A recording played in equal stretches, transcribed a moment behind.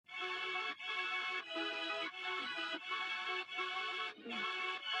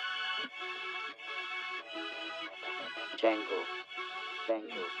Jangle.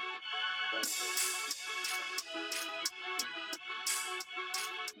 Jangle.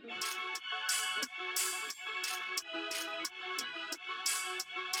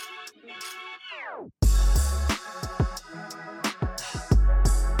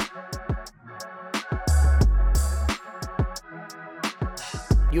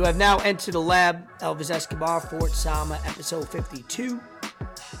 You have now entered the lab. Elvis Escobar, Fort Sama, episode 52.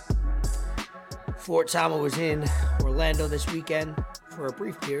 Fort Sama was in Orlando this weekend for a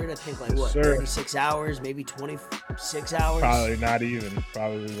brief period. I think like what, 36 hours, maybe 26 hours? Probably not even.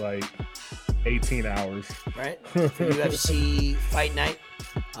 Probably like 18 hours. Right? For UFC Fight Night.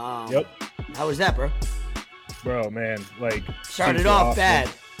 Yep. How was that, bro? Bro, man, like started off awesome. Bad.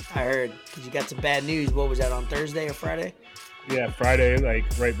 I heard because you got some bad news. What was that, on Thursday or Friday? Yeah, Friday, like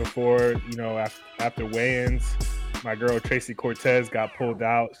right before, after weigh-ins, my girl Tracy Cortez got pulled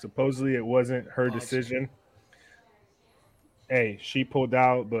out. Supposedly it wasn't her decision. Hey, she pulled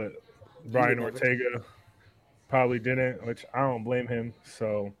out, but Brian Ortega probably didn't, which I don't blame him.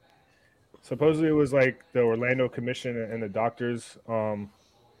 So supposedly it was like the Orlando Commission and the doctors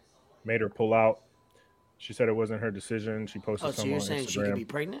made her pull out. She said it wasn't her decision. She posted something on Instagram. So you're saying she could be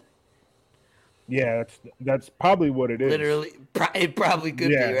pregnant? Yeah, that's probably what it is. Literally, it probably could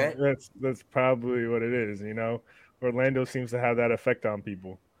be, right? That's probably what it is. Orlando seems to have that effect on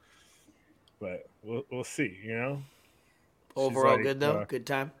people, but we'll see. Overall, like, good though. Good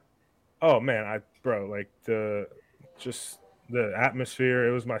time. Oh man, the atmosphere.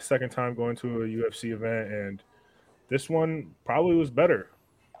 It was my second time going to a UFC event, and this one probably was better.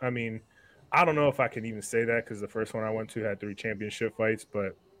 I mean, I don't know if I can even say that because the first one I went to had 3 championship fights,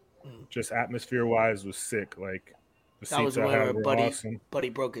 but just atmosphere-wise was sick. Like the that was seats I had were awesome. Buddy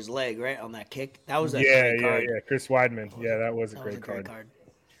broke his leg, right, on that kick. That was a great card. Yeah. Chris Weidman. That was a great card.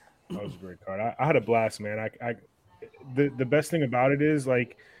 That was a great card. I had a blast, man. The best thing about it is,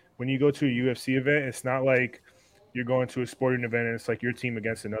 like, when you go to a UFC event, it's not like you're going to a sporting event and it's like your team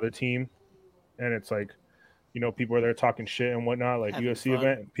against another team, and it's like, people are there talking shit and whatnot. Like UFC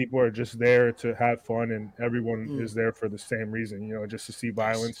event, people are just there to have fun, and everyone is there for the same reason, just to see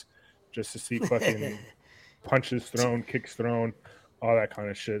violence, just to see fucking punches thrown, kicks thrown, all that kind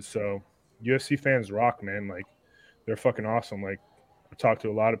of shit. So UFC fans rock, man. Like, they're fucking awesome. Like, I talked to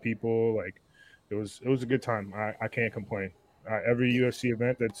a lot of people. Like, it was a good time. I can't complain. Every UFC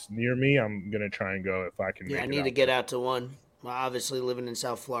event that's near me, I'm gonna try and go if I can. Yeah, I need to get out to one. Well, obviously, living in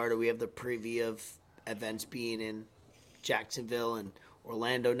South Florida, we have the preview of events being in Jacksonville and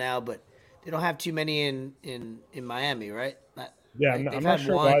Orlando now, but they don't have too many in Miami, right? Yeah, like, I'm not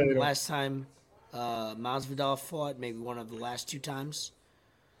sure why they don't. Last time Masvidal fought, maybe one of the last 2 times.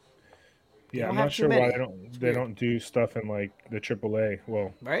 Yeah, I'm not sure why they don't do stuff in like the AAA.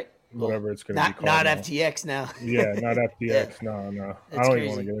 Well, right? Whatever it's going to be called. Not now. FTX now. Yeah, not FTX. Yeah. No. I don't even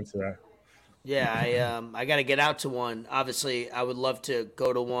want to get into that. Yeah, I got to get out to one. Obviously, I would love to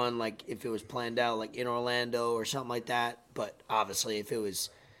go to one, like if it was planned out, like in Orlando or something like that. But obviously, if it was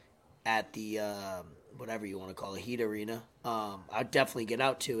at the whatever you want to call it, Heat Arena, I'd definitely get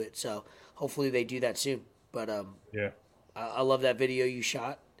out to it. So hopefully they do that soon. But yeah, I love that video you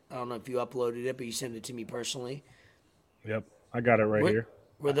shot. I don't know if you uploaded it, but you sent it to me personally. Yep, I got it right here.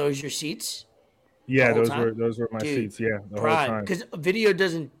 Were those your seats? Yeah, those were my seats. Yeah, the whole time. Because video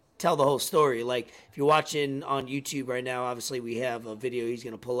doesn't tell the whole story. Like, if you're watching on YouTube right now, obviously we have a video he's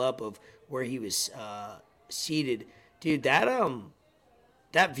gonna pull up of where he was seated. Dude, that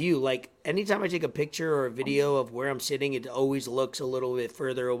view, like, anytime I take a picture or a video of where I'm sitting, it always looks a little bit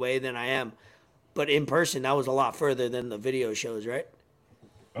further away than I am. But in person, that was a lot further than the video shows, right?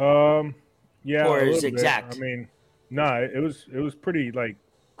 Yeah. Or is exact? I mean, it was pretty like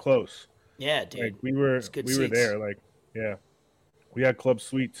close. Yeah, dude. Like we were there. Like, yeah, we had club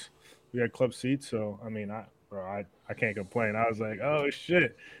suites. We had club seats. So I mean, I can't complain. I was like, oh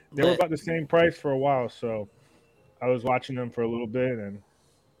shit, they were about the same price for a while. So I was watching them for a little bit, and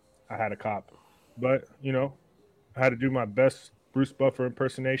I had a cop. But I had to do my best Bruce Buffer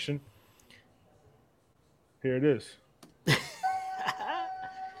impersonation. Here it is.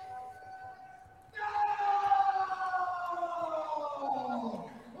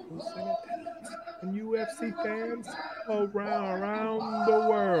 And UFC fans around the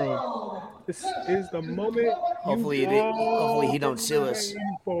world, this is the moment. Hopefully he don't sue us.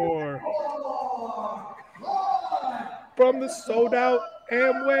 From the sold out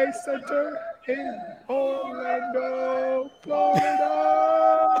Amway Center in Orlando, Florida.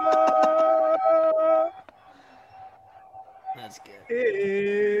 That's good. It's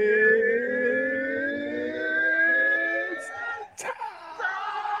time.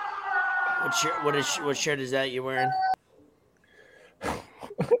 What shirt is that you're wearing?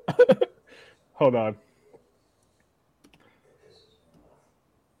 Hold on.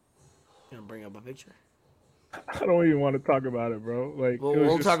 Gonna bring up a picture. I don't even want to talk about it, bro. Like, Well, it was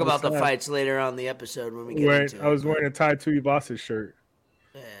we'll just talk so about the sad. fights later on in the episode when we get into it. I was wearing a Tai Tuivasa shirt.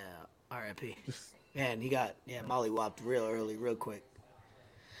 Yeah, R.I.P. Just Man, he got mollywopped real early, real quick.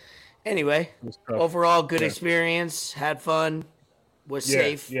 Anyway, it was tough. overall good Yeah. experience. Had fun. Was Yeah,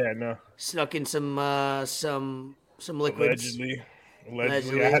 safe. yeah, no. Snuck in some liquids.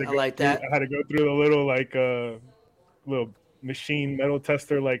 Allegedly, I had to I go like through. that. I had to go through the little little machine metal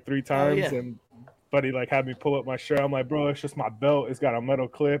tester like 3 Oh times, yeah. and buddy like had me pull up my shirt. I'm like, bro, it's just my belt. It's got a metal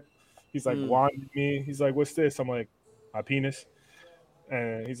clip. He's like wanding me. He's like, what's this? I'm like, my penis.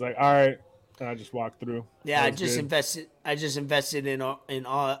 And he's like, all right. And I just walked through. Yeah, That was good. I just invested in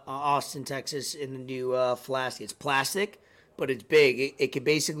Austin, Texas, in a new flask. It's plastic, but it's big. It could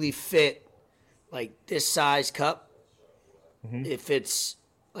basically fit like this size cup. It fits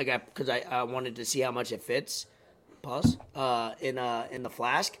like because I wanted to see how much it fits. Pause. In the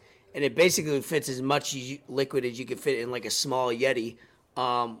flask, and it basically fits as much liquid as you could fit in like a small Yeti.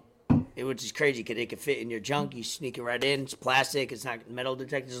 Which is crazy because it could fit in your junk. You sneak it right in. It's plastic. It's not metal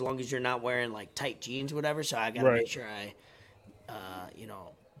detected as long as you're not wearing like tight jeans or whatever. So I gotta make sure I,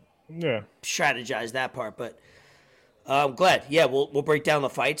 strategize that part. But I'm glad. Yeah, we'll break down the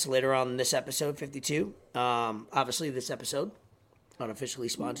fights later on in this episode 52. Obviously, this episode unofficially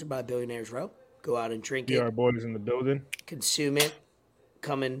sponsored by Billionaires Row. Go out and drink BR it, boys in the building. consume it,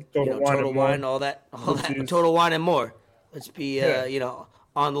 Total wine, all that, Total Wine and more. Let's be,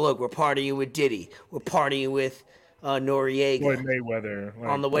 on the look. We're partying with Diddy. We're partying with Noriega. Floyd Mayweather.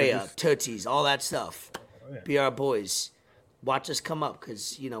 On the way up, Tootsies, all that stuff. Be our boys. Watch us come up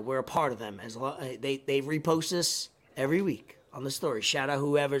because we're a part of them. They repost us every week on the story. Shout out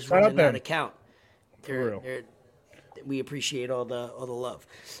whoever's running that account. We appreciate all the love.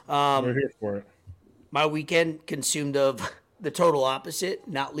 We're here for it. My weekend consumed of the total opposite.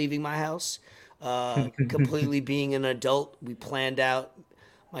 Not leaving my house. Completely being an adult. We planned out.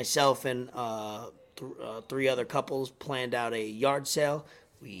 Myself and 3 other couples planned out a yard sale.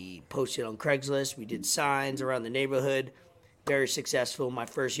 We posted on Craigslist. We did signs around the neighborhood. Very successful. My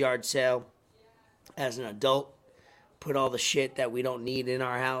first yard sale as an adult. Put all the shit that we don't need in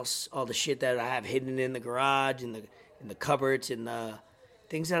our house. All the shit that I have hidden in the garage, in the cupboards, and the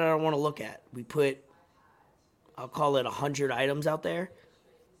things that I don't want to look at. We put, I'll call it 100 items out there.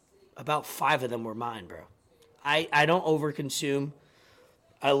 About 5 of them were mine, bro. I don't overconsume.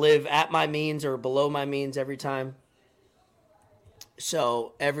 I live at my means or below my means every time.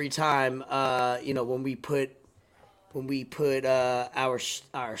 So every time, when we put our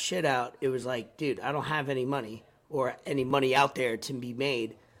shit out, it was like, dude, I don't have any money or any money out there to be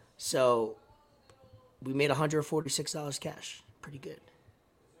made. So we made $146 cash. Pretty good.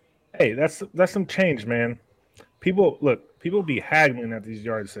 Hey, that's some change, man. People be haggling at these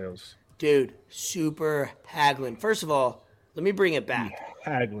yard sales. Dude, super haggling. First of all, let me bring it back.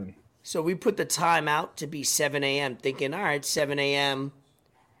 Haggling. So we put the time out to be 7 a.m. thinking, all right, 7 a.m.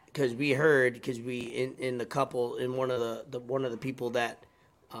 Because we heard, in the couple, in one of the people that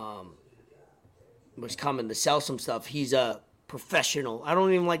was coming to sell some stuff, he's a professional. I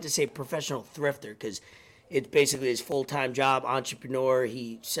don't even like to say professional thrifter because it's basically his full-time job, entrepreneur.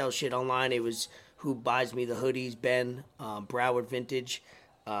 He sells shit online. It was who buys me the hoodies, Ben, Broward Vintage.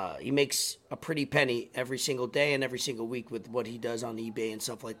 He makes a pretty penny every single day and every single week with what he does on eBay and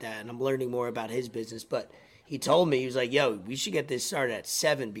stuff like that. And I'm learning more about his business. But he told me, he was like, yo, we should get this started at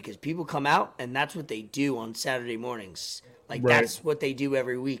 7 because people come out and that's what they do on Saturday mornings. Like, that's what they do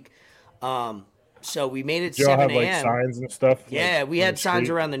every week. So we made it 7 a.m. Have like signs and stuff? Yeah, we had signs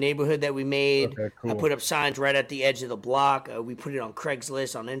around the neighborhood that we made. Okay, cool. I put up signs right at the edge of the block. We put it on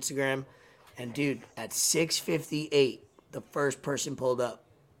Craigslist, on Instagram. And, dude, at 6:58, the first person pulled up.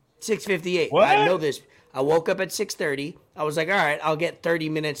 6:58. What? I know this. I woke up at 6:30. I was like, all right, I'll get 30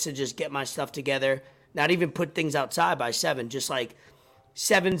 minutes to just get my stuff together. Not even put things outside by 7. Just like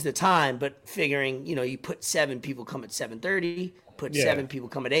 7's the time, but figuring, you put 7, people come at 7:30. Put 7, people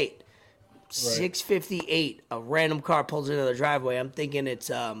come at 8. 6:58, a random car pulls into the driveway. I'm thinking it's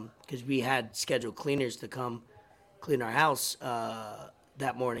because we had scheduled cleaners to come clean our house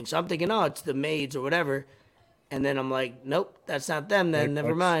that morning. So I'm thinking, oh, it's the maids or whatever. And then I'm like, nope, that's not them then.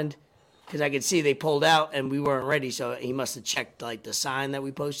 Never mind. Because I could see they pulled out and we weren't ready. So he must have checked like the sign that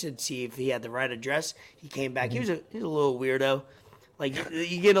we posted, see if he had the right address. He came back. He's a little weirdo. Like,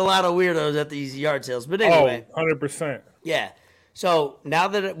 you get a lot of weirdos at these yard sales. But anyway. 100%. Yeah. So now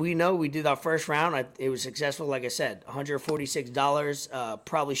that we know we did our first round, it was successful. Like I said, $146.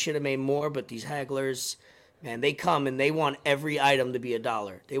 Probably should have made more, but these hagglers Man, they come and they want every item to be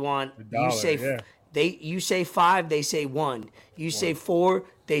 $1. They want A dollar, yeah. you say 5, they say 1. You say One. 4,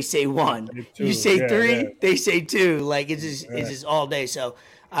 they say 1. Say You two. say Yeah, 3, they say 2. Like it's yeah. just all day. So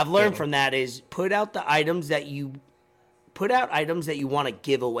I've learned Yeah. from that is put out items that you want to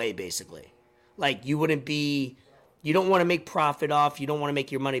give away, basically. Like you don't want to make profit off. You don't want to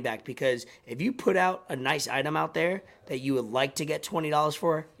make your money back, because if you put out a nice item out there that you would like to get $20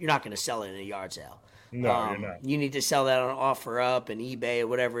 for, you're not going to sell it in a yard sale. No, you're not. You need to sell that on OfferUp and eBay or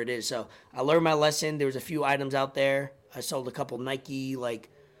whatever it is. So I learned my lesson. There was a few items out there. I sold a couple Nike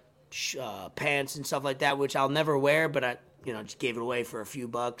pants and stuff like that, which I'll never wear, but I just gave it away for a few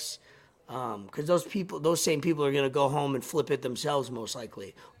bucks. Because those same people are going to go home and flip it themselves, most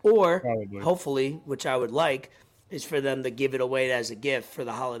likely. Or, Probably. hopefully, which I would like, is for them to give it away as a gift for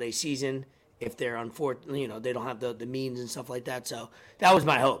the holiday season if they're unfortunate, they don't have the means and stuff like that. So that was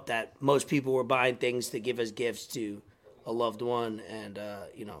my hope, that most people were buying things to give as gifts to a loved one and,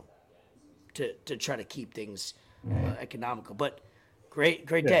 to try to keep things economical. But great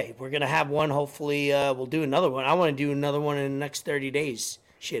day. We're going to have one. Hopefully, we'll do another one. I want to do another one in the next 30 days.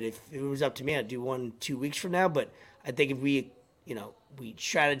 Shit, if it was up to me, I'd do one 2 weeks from now. But I think if we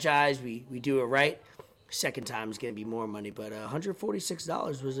strategize, we do it right, second time is going to be more money. But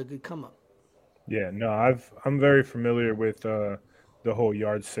 $146 was a good come up. Yeah, no, I'm very familiar with the whole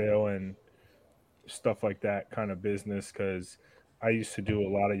yard sale and stuff like that kind of business, because I used to do a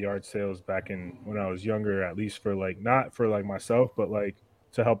lot of yard sales back in when I was younger, at least for not for myself, but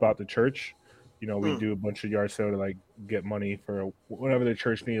to help out the church. We do a bunch of yard sale to get money for whatever the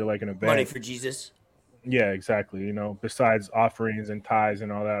church needed, like an event. Money for Jesus. Yeah, exactly. Besides offerings and tithes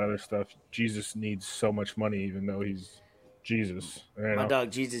and all that other stuff, Jesus needs so much money, even though he's Jesus. My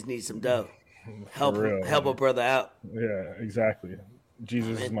dog Jesus needs some dough. Help real, a brother out. Yeah, exactly.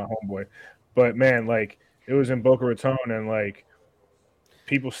 Jesus is my homeboy. But man, it was in Boca Raton, and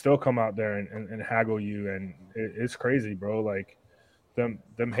people still come out there and haggle you, and it's crazy, bro.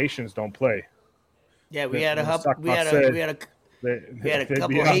 Them Haitians don't play. Yeah, we had a couple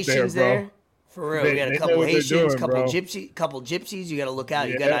Haitians there. For real, we had a couple Haitians, couple gypsies. You got to look out.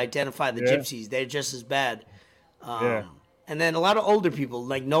 You got to identify the gypsies. They're just as bad. And then a lot of older people.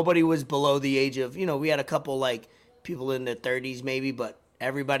 Nobody was below the age of. We had a couple people in their 30s maybe, but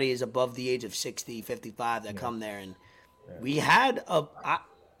everybody is above the age of 60, 55 that come there. And we had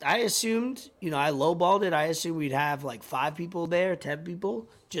I assumed, I lowballed it. I assumed we'd have 5 people there, 10 people,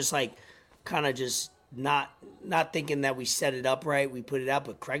 just kind of just not thinking that we set it up right. We put it out,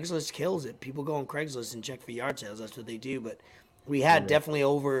 but Craigslist kills it. People go on Craigslist and check for yard sales. That's what they do. But we had definitely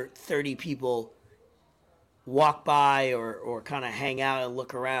over 30 people walk by or kind of hang out and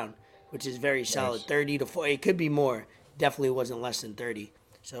look around, which is very solid. Nice. 30 to 40. It could be more. Definitely wasn't less than 30.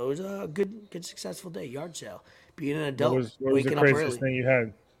 So it was a good successful day. Yard sale. Being an adult, what was waking the up craziest early. thing you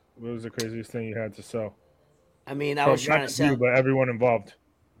had? What was the craziest thing you had to sell? I mean, I was trying to sell. You, but everyone involved.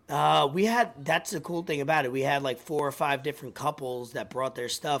 That's the cool thing about it. We had 4 or 5 different couples that brought their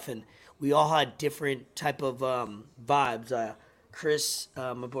stuff, and we all had different type of vibes. Chris,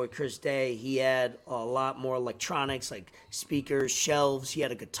 my boy Chris Day, he had a lot more electronics, like speakers, shelves. He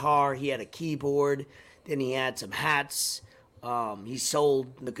had a guitar, he had a keyboard, then he had some hats. He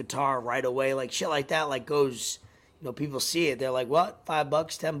sold the guitar right away, shit like that, goes. People see it. They're like, what? $5,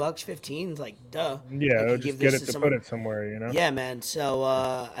 $10, 15? It's like, duh. Yeah, just get it to put it somewhere, Yeah, man. So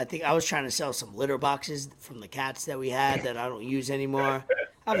I think I was trying to sell some litter boxes from the cats that we had that I don't use anymore.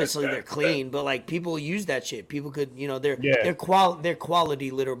 Obviously, they're clean, but people use that shit. People could, they're quality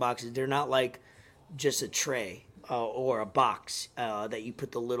litter boxes. They're not just a tray or a box that you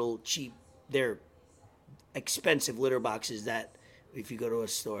put the little cheap. They're expensive litter boxes that. If you go to a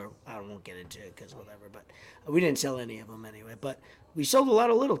store, I won't get into it because whatever. But we didn't sell any of them anyway. But we sold a lot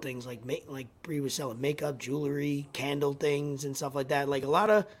of little things like Bree was selling makeup, jewelry, candle things, and stuff like that. A lot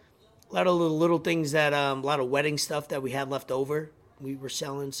of little things that a lot of wedding stuff that we had left over. We were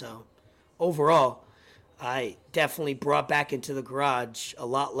selling. So overall, I definitely brought back into the garage a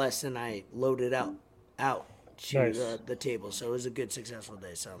lot less than I loaded out to Nice. the table. So it was a good successful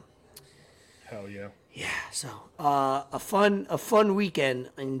day. So. Hell yeah. Yeah, so a fun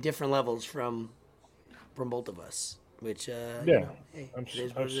weekend in different levels from both of us, which hey,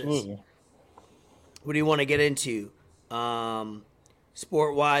 absolutely. What do you want to get into?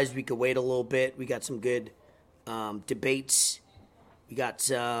 Sport wise, we could wait a little bit. We got some good debates. We got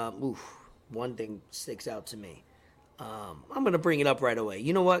one thing sticks out to me. I'm gonna bring it up right away.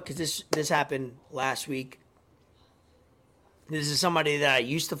 You know what? Because this happened last week. This is somebody that I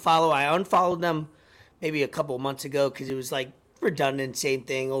used to follow. I unfollowed them maybe a couple months ago because it was redundant, same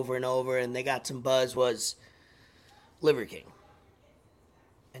thing over and over, and they got some buzz. Was Liver King,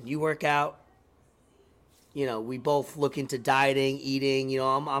 and you work out. You know, we both look into dieting, eating. You know,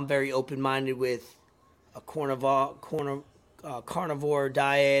 I'm very open minded with a carnivore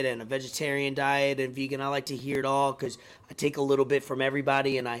diet and a vegetarian diet and vegan. I like to hear it all because I take a little bit from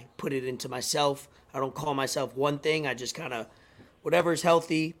everybody and I put it into myself. I don't call myself one thing. I just kind of whatever's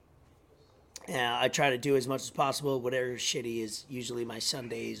healthy. I try to do as much as possible. Whatever shitty is usually my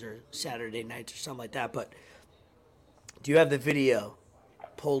Sundays or Saturday nights or something like that. But do you have the video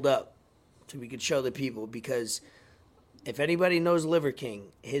pulled up so we could show the people? Because if anybody knows Liver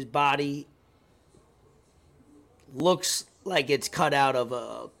King, his body looks like it's cut out of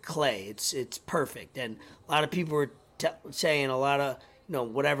a clay. It's perfect, and a lot of people were saying a lot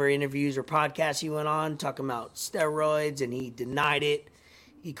of whatever interviews or podcasts he went on talking about steroids, and he denied it.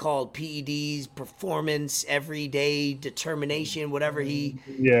 He called PEDs performance everyday determination, whatever he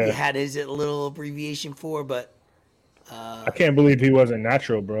had his little abbreviation for. But I can't believe he wasn't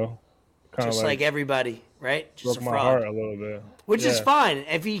natural, bro. Kinda just like everybody, right? Just broke my heart a little bit. Which is fine.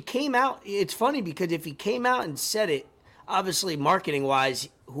 If he came out, it's funny because if he came out and said it, obviously marketing wise,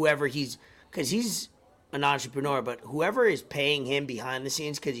 because he's an entrepreneur, but whoever is paying him behind the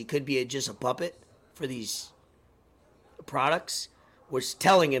scenes, because he could be just a puppet for these products, was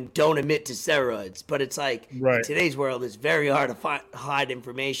telling him don't admit to steroids. But it's like in today's world, it's very hard to hide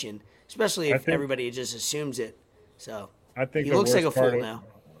information, especially if everybody just assumes it. So I think he looks like a fool now.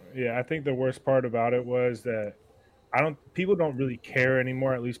 Yeah, I think the worst part about it was that people don't really care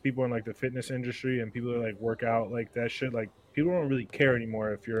anymore. At least people in like the fitness industry and people that like work out like that shit. Like people don't really care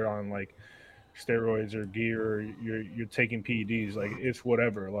anymore if you're on like steroids or gear or you're taking PEDs. Like it's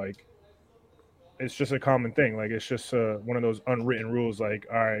whatever. Like it's just a common thing. Like it's just one of those unwritten rules. Like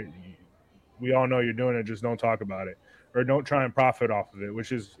all right, we all know you're doing it. Just don't talk about it or don't try and profit off of it.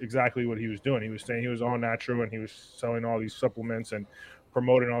 Which is exactly what he was doing. He was saying he was all natural and he was selling all these supplements and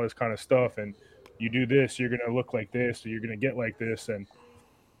promoting all this kind of stuff, and you do this, you're gonna look like this, or you're gonna get like this, and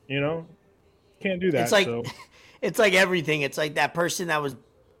can't do that. It's like it's like everything. It's like that person that was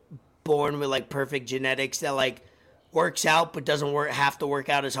born with like perfect genetics that like works out but doesn't have to work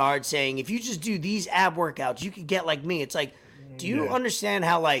out as hard, saying if you just do these ab workouts, you could get like me. It's like, do you understand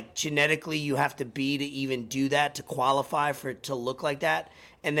how like genetically you have to be to even do that to qualify for it to look like that?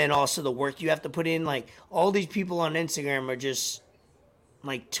 And then also the work you have to put in. Like all these people on Instagram are just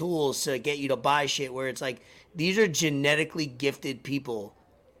like tools to get you to buy shit, where it's like these are genetically gifted people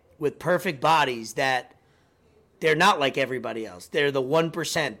with perfect bodies that they're not like everybody else. They're the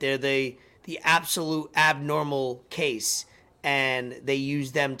 1%. They're the absolute abnormal case, and they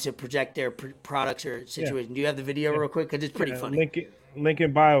use them to project their products or situation. Do you have the video real quick? Because it's pretty funny. Link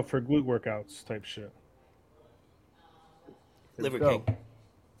in bio for glute workouts type shit. Liver King.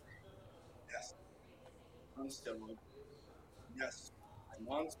 Yes. On steroid. Yes. I'm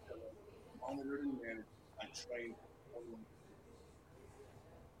on steroid. Monitored and managed. I trained.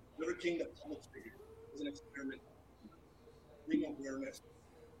 Liver King, the public figure, was an experiment. Bring awareness.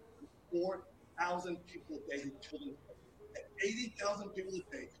 4,000 people a day who killed themselves. 80,000 people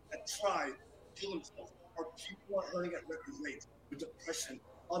a day that tried to kill themselves. Our people are hurting at record rates with depression,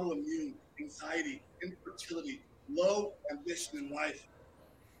 autoimmune, anxiety, infertility, low ambition in life.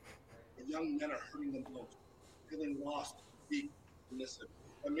 The young men are hurting the most, feeling lost, weak, submissive.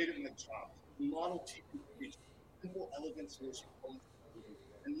 I made it in the job. The model teaching speech, simple, elegant solution,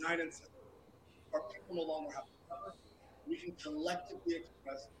 and 9 and 7. Our people no longer have to suffer. We can collectively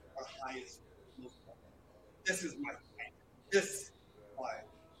express our highest, most powerful. This is my fight. This is why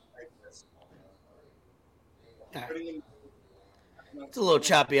I exist. It's a little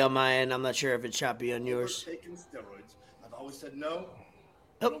choppy on my end. I'm not sure if it's choppy on yours. Taking steroids. I've always said no.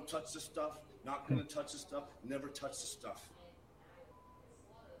 Don't touch the stuff. Not going to touch the stuff. Never touch the stuff.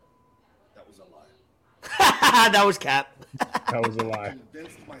 That was a lie. That was cap. That was a lie. I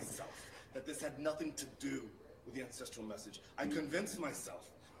convinced myself that this had nothing to do with the ancestral message. I convinced myself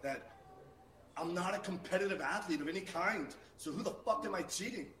that I'm not a competitive athlete of any kind. So who the fuck am I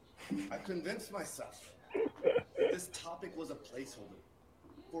cheating? I convinced myself that this topic was a placeholder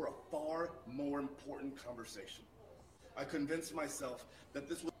for a far more important conversation. I convinced myself that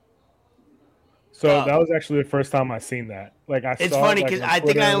this was. So that was actually the first time I seen that. Like it's funny because I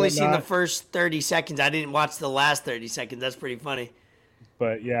think I only seen the first 30 seconds. I didn't watch the last 30 seconds. That's pretty funny.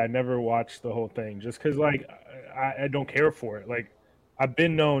 But yeah, I never watched the whole thing just because like I don't care for it. Like I've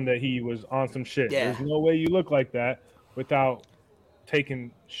been known that he was on some shit. Yeah. There's no way you look like that without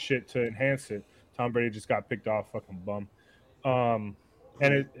taking shit to enhance it. Tom Brady just got picked off, fucking bum.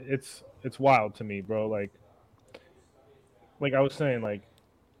 And it's wild to me, bro. Like I was saying, like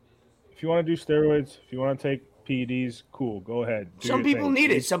if you want to do steroids, if you want to take PEDs, cool. Go ahead. Do Some your people thing.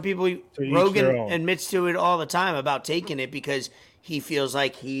 need it. Some people, each their Rogan own. admits to it all the time about taking it because he feels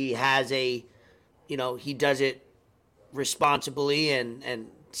like he has a, he does it responsibly and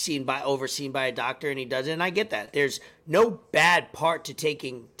overseen by a doctor, and he does it. And I get that. There's no bad part to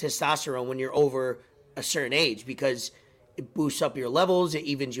taking testosterone when you're over a certain age because it boosts up your levels, it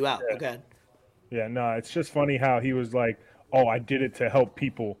evens you out. Yeah. Okay. Yeah, no, it's just funny how he was like, "Oh, I did it to help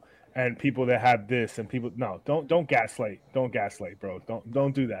people and people that have this and people." No, don't gaslight. Don't gaslight, bro.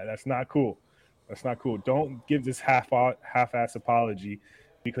 Don't do that. That's not cool. That's not cool. Don't give this half-ass apology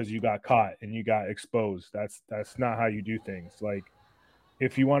because you got caught and you got exposed. That's not how you do things. Like,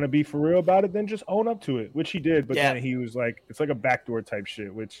 if you want to be for real about it, then just own up to it, which he did. But Yeah. then he was like, it's like a backdoor type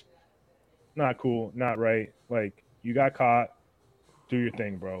shit, which not cool, not right. Like, you got caught. Do your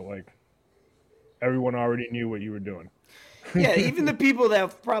thing, bro. Like, everyone already knew what you were doing. Yeah, even the people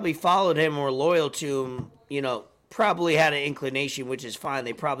that probably followed him or loyal to him, probably had an inclination, which is fine.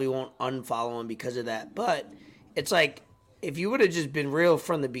 They probably won't unfollow him because of that. But it's like, if you would have just been real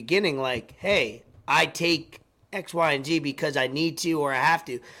from the beginning, like, hey, I take X, Y, and Z because I need to or I have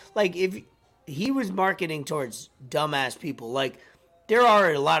to. Like, if he was marketing towards dumbass people, like, there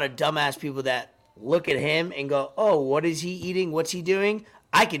are a lot of dumbass people that look at him and go, oh, what is he eating? What's he doing?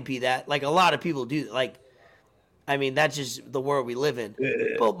 I could be that. Like, a lot of people do. Like, I mean, that's just the world we live in.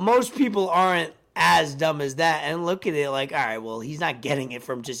 But most people aren't as dumb as that and look at it like, all right, well, he's not getting it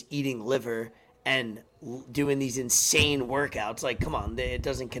from just eating liver and doing these insane workouts. Like, come on, it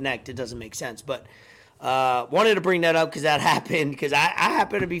doesn't connect. It doesn't make sense. But wanted to bring that up because that happened because I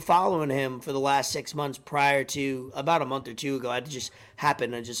happen to be following him for the last 6 months prior to about a month or two ago. I just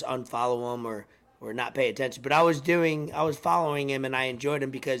happened to just unfollow him or not pay attention. But I was following him and I enjoyed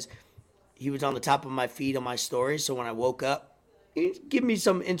him because he was on the top of my feed on my stories. So when I woke up, he give me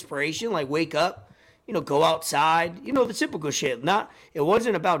some inspiration, like wake up, go outside, the typical shit. It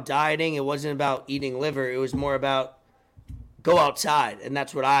wasn't about dieting. It wasn't about eating liver. It was more about go outside. And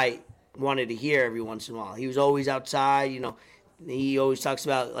that's what I wanted to hear every once in a while. He was always outside, he always talks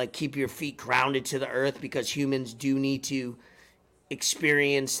about like keep your feet grounded to the earth because humans do need to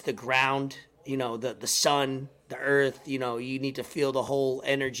experience the ground, the sun, the earth, you need to feel the whole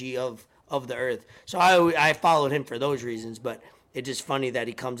energy of the earth. So I followed him for those reasons, but it's just funny that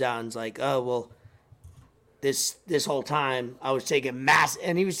he comes out and is like, oh, well, this whole time I was taking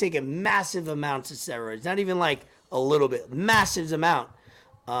and he was taking massive amounts of steroids, not even like a little bit, massive amount.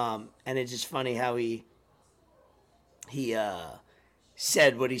 And it's just funny how he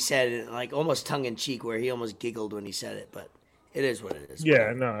said what he said, like almost tongue in cheek, where he almost giggled when he said it, but it is what it is.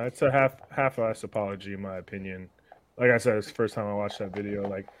 Yeah, no, it's a half-ass apology in my opinion. Like I said, it's the first time I watched that video.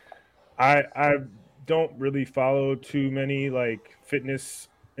 Like, I don't really follow too many like fitness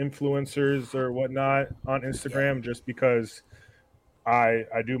influencers or whatnot on Instagram just because I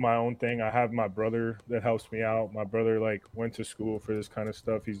do my own thing. I have my brother that helps me out. My brother like went to school for this kind of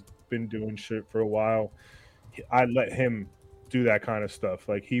stuff. He's been doing shit for a while. I let him do that kind of stuff.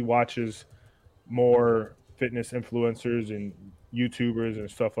 Like, he watches more fitness influencers and YouTubers and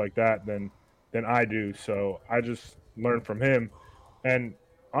stuff like that than I do. So I just learn from him. And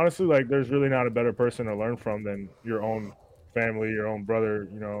honestly, like, there's really not a better person to learn from than your own family, your own brother,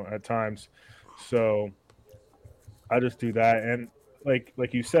 at times. So I just do that. And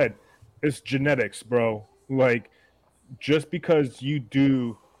like you said, it's genetics, bro. Like, just because you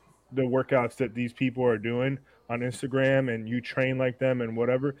do the workouts that these people are doing on Instagram and you train like them and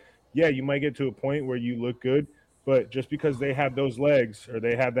whatever, yeah, you might get to a point where you look good, but just because they have those legs or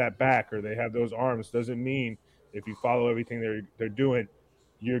they have that back or they have those arms doesn't mean if you follow everything they're doing,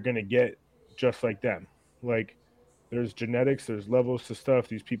 you're going to get just like them. Like, there's genetics, there's levels to stuff.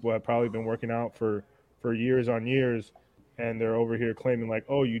 These people have probably been working out for years on years, and they're over here claiming like,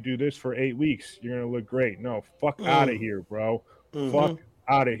 oh, you do this for 8 weeks, you're going to look great. No, fuck out of here, bro. Fuck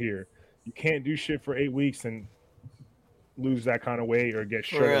out of here. You can't do shit for 8 weeks and lose that kind of weight or get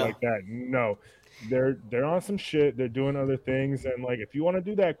shredded like that. No, they're on some shit. They're doing other things, and like, if you want to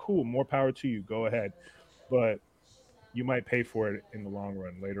do that, cool, more power to you. Go ahead, but you might pay for it in the long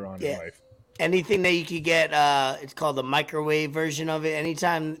run later on in life. Anything that you could get, it's called the microwave version of it.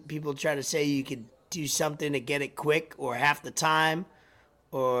 Anytime people try to say you could do something to get it quick or half the time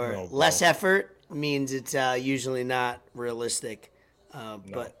or less effort, means it's usually not realistic.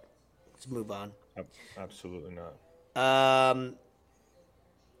 But let's move on. Absolutely not. I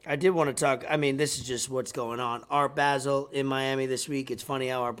did want to talk. I mean, this is just what's going on. Art Basel in Miami this week. It's funny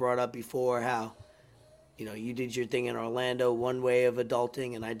how I brought up before how, you did your thing in Orlando, one way of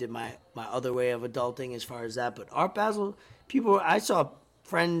adulting, and I did my other way of adulting as far as that. But Art Basel, I saw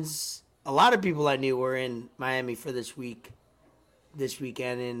friends a lot of people I knew were in Miami for this weekend,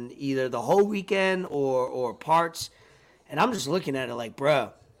 in either the whole weekend or parts. And I'm just looking at it like,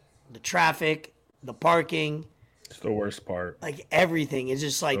 bro, the traffic, the parking, It's the worst part. like everything is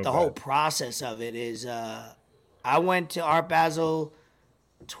just like So the whole bad. process of it is. I went to Art Basel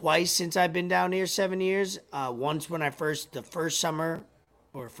twice since I've been down here 7 years. Once when the first summer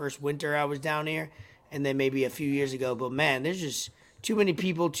or first winter I was down here, and then maybe a few years ago. But man, there's just too many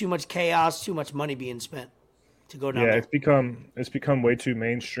people, too much chaos, too much money being spent to go down Yeah, there. it's become way too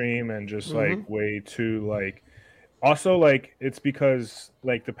mainstream and just like Mm-hmm. way too like also like it's because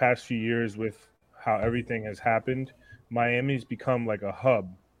like the past few years with how everything has happened, Miami's become like a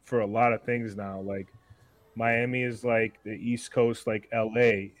hub for a lot of things now. Like Miami is like the East Coast, like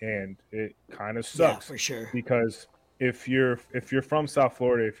LA, and it kind of Yeah, sucks for sure. because if you're from South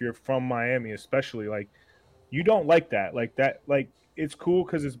Florida, if you're from Miami, especially, like you don't like that, like it's cool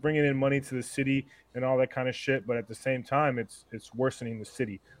because it's bringing in money to the city and all that kind of shit, but at the same time, it's worsening the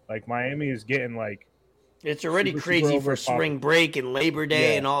city. Like Miami is getting like It's already super crazy over for pop. spring break and Labor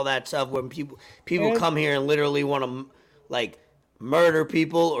Day Yeah, and all that stuff when people and come here and literally want to like murder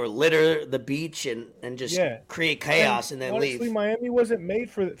people or litter the beach and just yeah. create And chaos and then honestly, leave. Miami wasn't made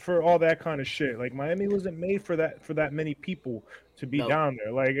for all that kind of shit. Like Miami wasn't made for that many people to be No, down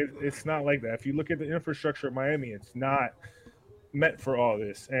there. Like it's not like that. If you look at the infrastructure of Miami, it's not meant for all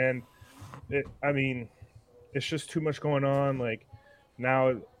this. And I mean, it's just too much going on. Like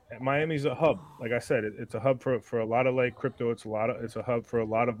now, Miami's a hub. Like I said, it's a hub for a lot of like crypto. It's a hub for a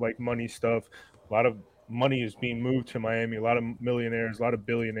lot of like money stuff. A lot of money is being moved to Miami. A lot of millionaires, a lot of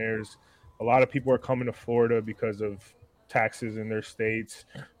billionaires. A lot of people are coming to Florida because of taxes in their states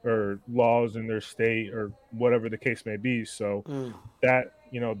or laws in their state or whatever the case may be. So mm. that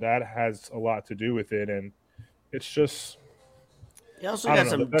that has a lot to do with it, and it's just You also I don't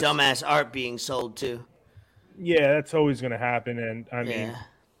got know. some That's dumbass art being sold too. Yeah, that's always going to happen. And I mean,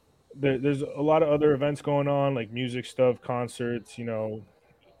 Yeah, there's a lot of other events going on, like music stuff, concerts,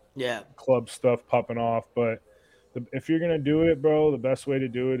 yeah. club stuff popping off. But if you're gonna do it, bro, the best way to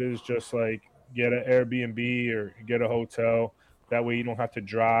do it is just like get an Airbnb or get a hotel. That way, you don't have to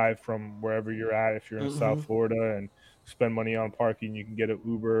drive from wherever you're at. If you're in Mm-hmm. South Florida and spend money on parking, you can get an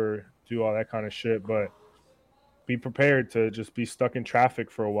Uber, do all that kind of shit. But be prepared to just be stuck in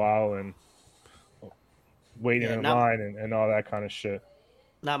traffic for a while and waiting Yeah, in not line and all that kind of shit.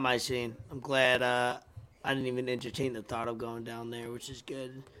 not my scene. I'm glad I didn't even entertain the thought of going down there, which is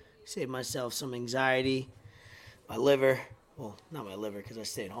good. Save myself some anxiety. My liver, well, not my liver because I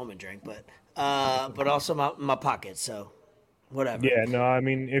stayed home and drank, but also my pockets. So whatever. Yeah, no, I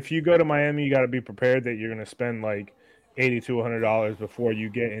mean, if you go to Miami, you got to be prepared that you're going to spend like 80 to $100 before you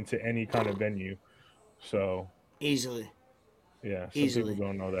get into any kind of venue. So, Easily, yeah, some people easily.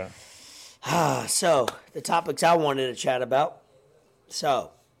 don't know that. So the topics I wanted to chat about.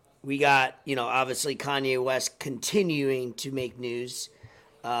 So we got, obviously Kanye West continuing to make news.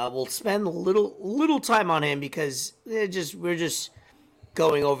 We'll spend a little time on him because we're just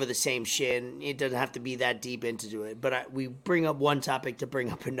going over the same shit, and it doesn't have to be that deep into it. But we bring up one topic to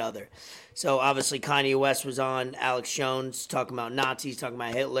bring up another. So obviously Kanye West was on Alex Jones talking about Nazis, talking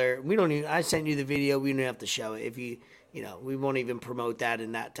about Hitler. We don't even. I sent you the video. We don't have to show it. If we won't even promote that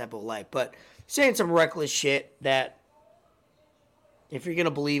in that type of light. But saying some reckless shit that if you're gonna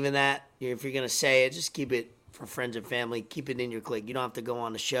believe in that, if you're gonna say it, just keep it for friends and family. Keep it in your clique. You don't have to go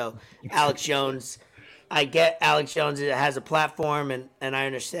on the show. Alex Jones, I get Alex Jones has a platform, and I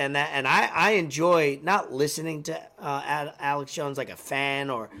understand that, and I enjoy not listening to Alex Jones like a fan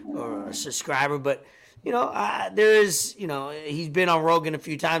or a subscriber, but there is he's been on Rogan a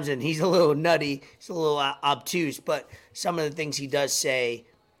few times, and he's a little nutty, he's a little obtuse, but some of the things he does say.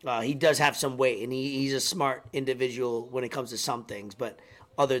 He does have some weight, and he's a smart individual when it comes to some things, but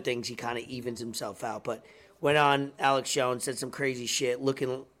other things he kind of evens himself out. But went on Alex Jones, said some crazy shit,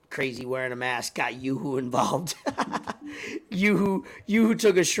 looking crazy, wearing a mask, got Yoo-Hoo involved. Yoo-Hoo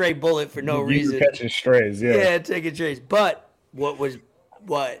took a stray bullet for no You were reason. catching strays, yeah. Yeah, taking trays. But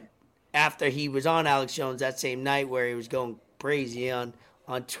what after he was on Alex Jones that same night where he was going crazy on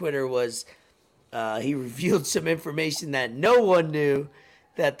Twitter was he revealed some information that no one knew,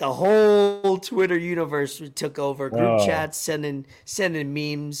 that the whole Twitter universe took over. Group Oh, chats sending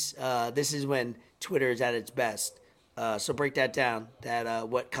memes. This is when Twitter is at its best. So break that down. That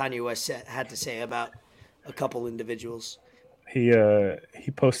what Kanye West had to say about a couple individuals. he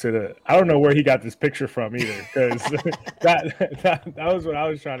posted a. I don't know where he got this picture from either, because that was what I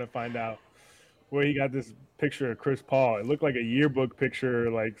was trying to find out. Where he got this picture of Chris Paul. It looked like a yearbook picture,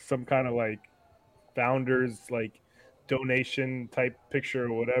 like some kind of like founders like donation type picture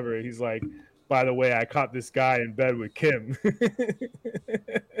or whatever. He's like, by the way, I caught this guy in bed with Kim.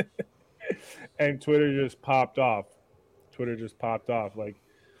 And Twitter just popped off. Like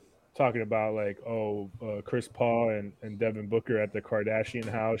talking about like, Chris Paul and Devin Booker at the Kardashian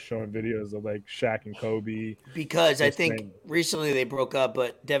house showing videos of like Shaq and Kobe. Because I think recently they broke up,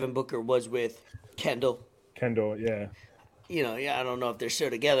 but Devin Booker was with Kendall. Yeah. I don't know if they're still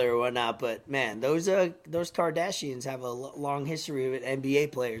together or whatnot, but man, those Kardashians have a long history with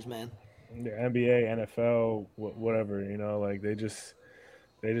NBA players, man. Yeah, NBA, NFL, whatever, like they just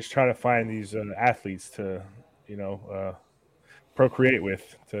try to find these athletes to, procreate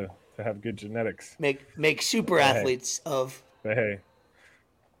with to have good genetics. Make super athletes of. But hey,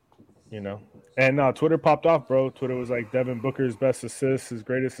 and Twitter popped off, bro. Twitter was like Devin Booker's best assist, his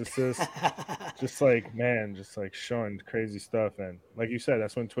greatest assist. just like showing crazy stuff. And like you said,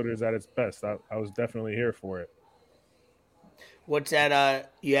 that's when Twitter's at its best. I was definitely here for it. What's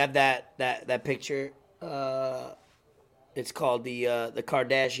that? You have that picture. It's called the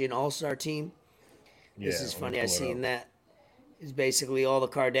Kardashian All-Star Team. This is funny. I seen that. It's basically all the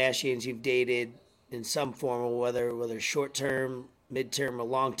Kardashians you've dated in some form, or whether short term, mid-term, or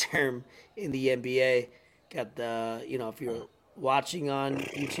long term in the NBA. Got the if you're watching on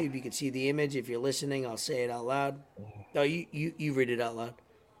YouTube, you can see the image. If you're listening, I'll say it out loud. No, you read it out loud.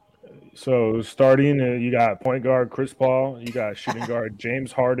 So starting, you got point guard Chris Paul, you got shooting guard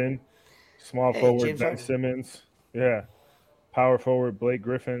James Harden, small forward Ben Simmons, power forward Blake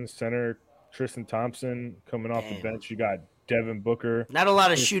Griffin, center Tristan Thompson. Coming off the bench, you got Devin Booker. Not a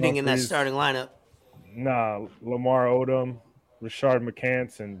lot of shooting in that starting lineup. Nah, Lamar Odom, Rashard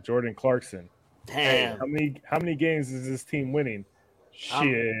McCants, and Jordan Clarkson. Damn. Hey, how many games is this team winning?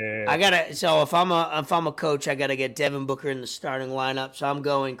 Shit. So if I'm a coach, I gotta get Devin Booker in the starting lineup. So I'm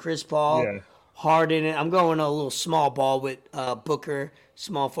going Chris Paul, Harden. I'm going a little small ball with Booker,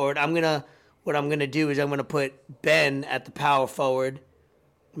 small forward. What I'm gonna do is I'm gonna put Ben at the power forward,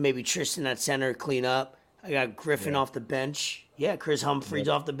 maybe Tristan at center, clean up. I got Griffin off the bench. Yeah, Chris Humphries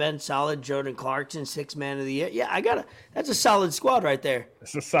off the bench, solid. Jordan Clarkson, 6th man of the year. Yeah, that's a solid squad right there.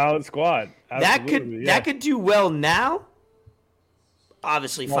 It's a solid squad. Absolutely, that could do well now.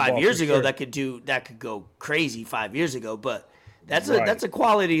 Obviously, 5 years ago, that could go crazy 5 years ago. But that's a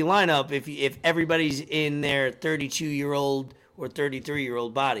quality lineup if everybody's in their 32-year-old or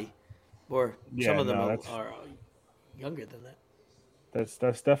 33-year-old body, or some of them are younger than that.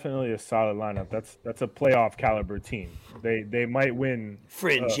 That's definitely a solid lineup. That's a playoff caliber team. They might win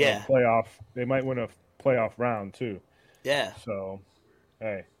fringe, a playoff. They might win a playoff round too. Yeah. So,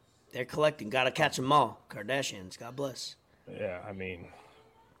 hey, they're collecting. Got to catch them all. Kardashians. God bless. Yeah, I mean.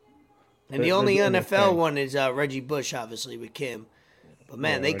 And the only NFL one is Reggie Bush, obviously, with Kim. But,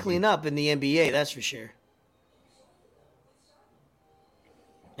 man, they clean up in the NBA, that's for sure.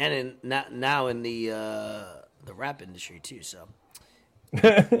 And now in the rap industry, too, so.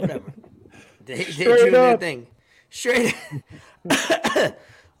 Whatever. They're doing their thing. Straight.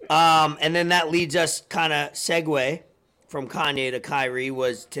 And then that leads us kind of segue from Kanye to Kyrie.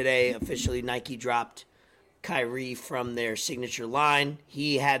 Was today officially Nike dropped Kyrie from their signature line.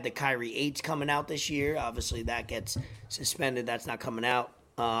 He had the Kyrie 8s coming out this year. Obviously, that gets suspended. That's not coming out.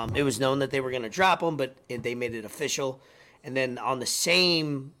 It was known that they were going to drop them, but they made it official. And then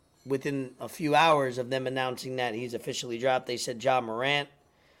within a few hours of them announcing that he's officially dropped, they said Ja Morant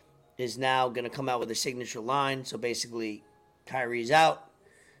is now going to come out with a signature line. So basically, Kyrie's out.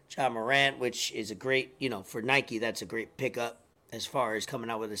 Ja Morant, which is a great, for Nike, that's a great pickup as far as coming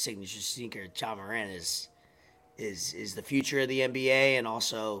out with a signature sneaker. Ja Morant is the future of the NBA, and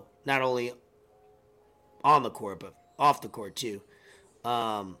also not only on the court but off the court too.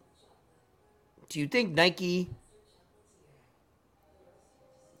 Do you think Nike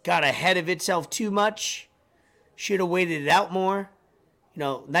got ahead of itself too much? Should have waited it out more?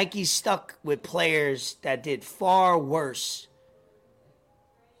 Nike's stuck with players that did far worse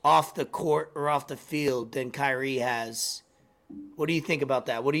off the court or off the field than Kyrie has. What do you think about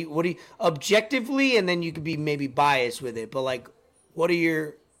that? What do you objectively, and then you could be maybe biased with it, but like, what do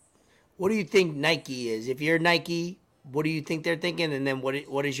you think Nike is? If you're Nike, what do you think they're thinking? And then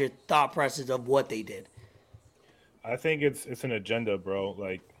what is your thought process of what they did? I think it's an agenda, bro.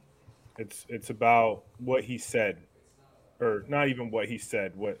 Like, it's about what he said, or not even what he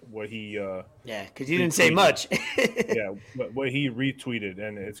said. What he because he didn't say much. what he retweeted,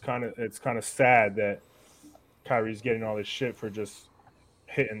 and it's kind of sad that Kyrie's getting all this shit for just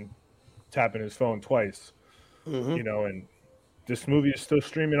tapping his phone twice. Mm-hmm. And this movie is still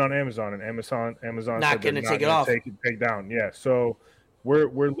streaming on Amazon, and Amazon not said going to take it gonna off. Take down. Yeah. So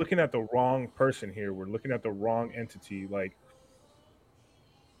we're looking at the wrong person here. We're looking at the wrong entity. Like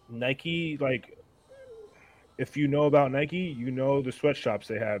Nike, like if you know about Nike, you know the sweatshops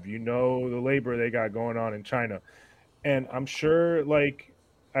they have, you know the labor they got going on in China. And I'm sure like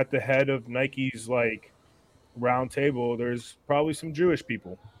at the head of Nike's like round table, there's probably some Jewish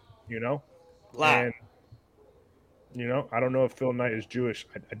people, you know? Lot. And I don't know if Phil Knight is Jewish.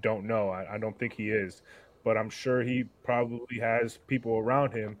 I don't know. I don't think he is, but I'm sure he probably has people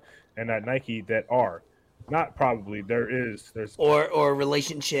around him and at Nike that are. Not probably. There's Or come on.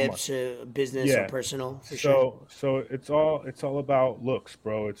 relationships, business or Yeah. personal, for sure. So it's all about looks,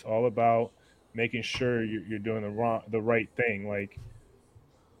 bro. It's all about making sure you're doing the right thing. Like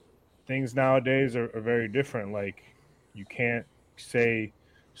things nowadays are very different. Like you can't say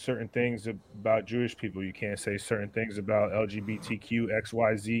certain things about Jewish people. You can't say certain things about LGBTQ,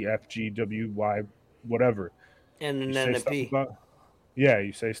 XYZ, FGWY, whatever. And You then say the stuff P. about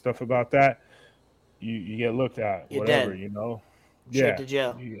you say stuff about that, you get looked at, You're whatever, dead. Straight Yeah. to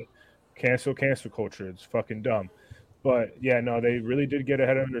jail. Cancel culture. It's fucking dumb. But yeah, no, they really did get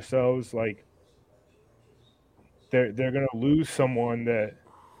ahead of themselves. Like they're gonna lose someone that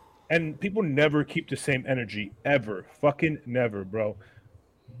and people never keep the same energy ever. Fucking never, bro.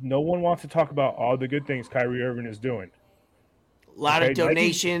 No one wants to talk about all the good things Kyrie Irving is doing. A lot of Okay,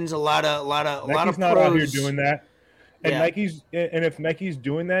 donations, a lot Nike's of not out here pros. doing that. Yeah. And if Nike's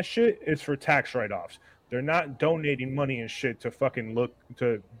doing that shit, it's for tax write offs. They're not donating money and shit to fucking look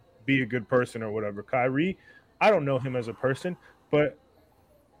to be a good person or whatever. Kyrie, I don't know him as a person, but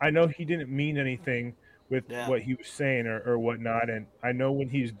I know he didn't mean anything with Yeah. what he was saying or whatnot. And I know when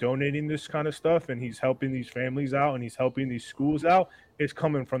he's donating this kind of stuff and he's helping these families out and he's helping these schools out, it's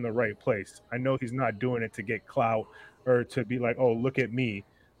coming from the right place. I know he's not doing it to get clout or to be like, oh, look at me.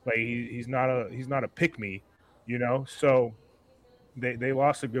 Like he's not a pick me, So they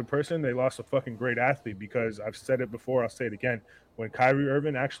lost a good person. They lost a fucking great athlete because I've said it before. I'll say it again. When Kyrie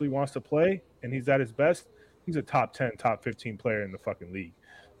Irving actually wants to play and he's at his best, he's a top 10, top 15 player in the fucking league.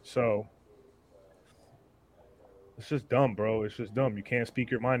 So it's just dumb, bro. It's just dumb. You can't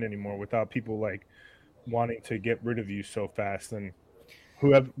speak your mind anymore without people like wanting to get rid of you so fast. And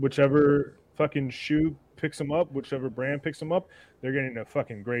whichever fucking shoe picks them up, whichever brand picks them up, they're getting a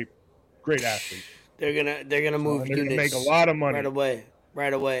fucking great athlete. They're gonna So move and they're gonna make a units lot of right money. away.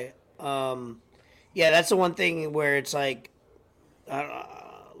 Right away. Yeah, that's the one thing where it's like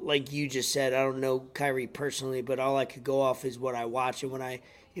you just said, I don't know Kyrie personally, but all I could go off is what I watch. And when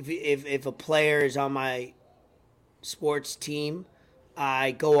if a player is on my sports team,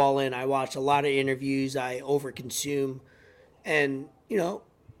 I go all in. I watch a lot of interviews. I overconsume, and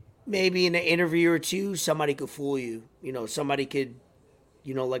maybe in an interview or two, somebody could fool you. Somebody could,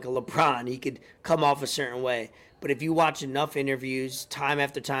 like a LeBron, he could come off a certain way. But if you watch enough interviews, time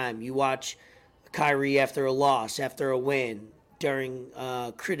after time, you watch Kyrie after a loss, after a win, during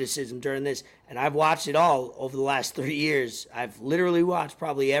criticism, during this, and I've watched it all over the last 3 years. I've literally watched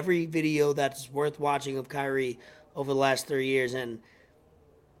probably every video that's worth watching of Kyrie over the last 3 years, and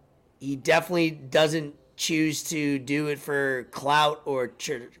he definitely doesn't choose to do it for clout or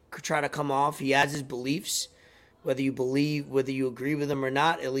try to come off. He has his beliefs. Whether you agree with him or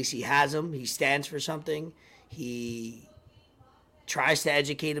not, at least he has them. He stands for something. He tries to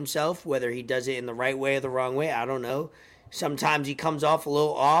educate himself. Whether he does it in the right way or the wrong way, I don't know. Sometimes he comes off a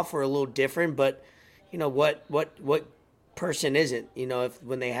little off or a little different, but what person isn't? If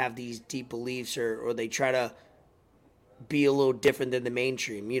when they have these deep beliefs or they try to be a little different than the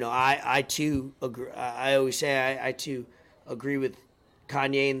mainstream. I too agree. I always say I too agree with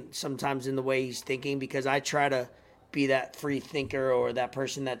Kanye sometimes in the way he's thinking, because I try to be that free thinker or that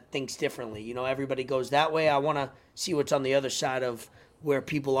person that thinks differently. Everybody goes that way. I want to see what's on the other side of where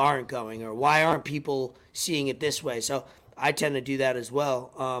people aren't going, or why aren't people seeing it this way. So I tend to do that as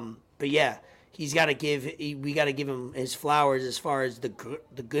well. But yeah, we got to give him his flowers as far as the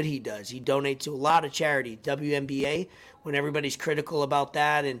good he does. He donates to a lot of charity. WNBA, when everybody's critical about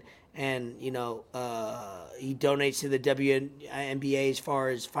that, and he donates to the WNBA as far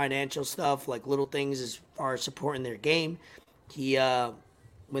as financial stuff, like little things as far as supporting their game. He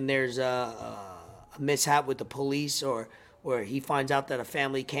when there's a mishap with the police, or where he finds out that a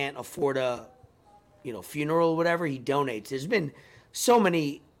family can't afford a funeral or whatever, he donates. There's been so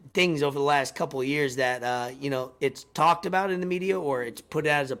many things over the last couple of years that it's talked about in the media, or it's put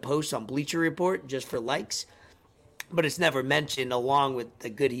out as a post on Bleacher Report just for likes, but it's never mentioned along with the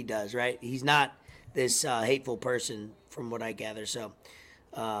good he does, right? He's not this hateful person from what I gather. So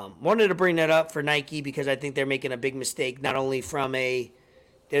wanted to bring that up for Nike, because I think they're making a big mistake. Not only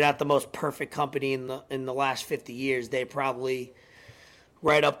they're not the most perfect company in the last 50 years. They probably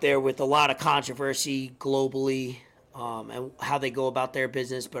right up there with a lot of controversy globally, and how they go about their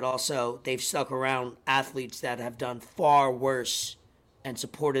business, but also they've stuck around athletes that have done far worse and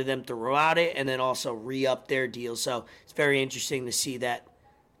supported them throughout it, and then also re-up their deals. So it's very interesting to see that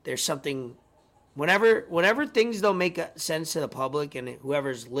there's something. Whenever things don't make sense to the public and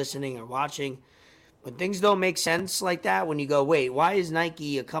whoever's listening or watching, when things don't make sense like that, when you go, wait, why is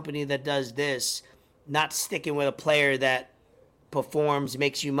Nike, a company that does this, not sticking with a player that performs,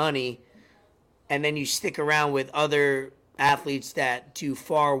 makes you money, and then you stick around with other athletes that do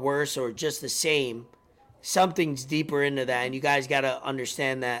far worse or just the same? Something's deeper into that, and you guys got to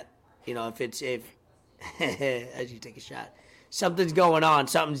understand that. If as you take a shot, something's going on,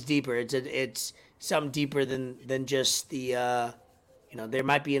 something's deeper. It's something deeper than just the there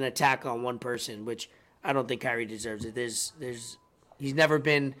might be an attack on one person, which I don't think Kyrie deserves it. He's never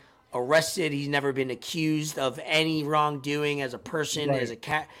been arrested. He's never been accused of any wrongdoing as a person,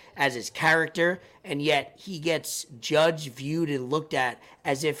 right. as his character, and yet he gets judged, viewed, and looked at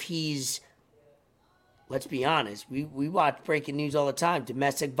as if he's. Let's be honest. We watch breaking news all the time: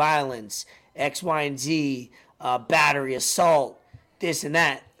 domestic violence, X, Y, and Z, battery, assault, this and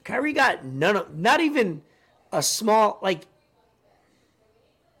that. Kyrie got not even a small like.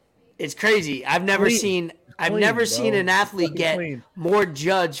 It's crazy. I've never seen an athlete get more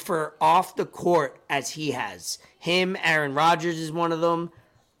judged for off the court as he has. Him, Aaron Rodgers is one of them.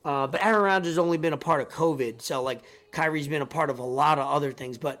 But Aaron Rodgers has only been a part of COVID. So, like, Kyrie's been a part of a lot of other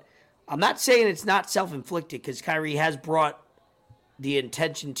things. But I'm not saying it's not self-inflicted, because Kyrie has brought the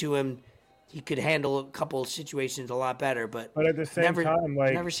intention to him. He could handle a couple of situations a lot better. But at the same time,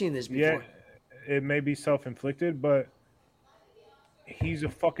 like, never seen this before. Yeah, it may be self-inflicted, but he's a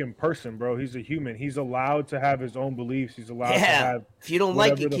fucking person, bro. He's a human. He's allowed to have his own beliefs. He's allowed to have. If you don't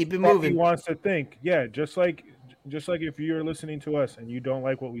like it, keep it moving. He wants to think. Yeah, just like if you're listening to us and you don't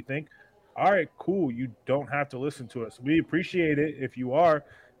like what we think, all right, cool. You don't have to listen to us. We appreciate it if you are,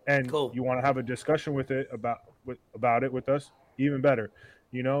 and you want to have a discussion with it about it with us, even better.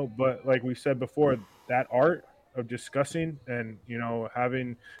 But like we said before, that art of discussing and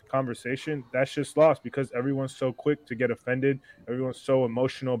having conversation, that's just lost because everyone's so quick to get offended. Everyone's so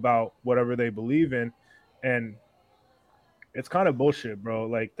emotional about whatever they believe in, and it's kind of bullshit, bro.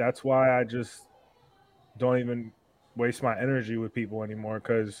 Like, that's why I just don't even waste my energy with people anymore,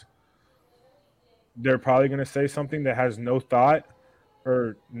 because they're probably going to say something that has no thought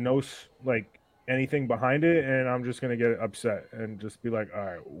or no like anything behind it, and I'm just going to get upset and just be like, all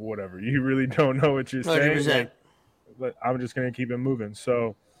right, whatever, you really don't know what you're saying. Like, but I'm just going to keep it moving.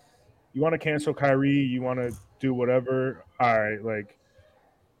 So you want to cancel Kyrie, you want to do whatever, all right, like,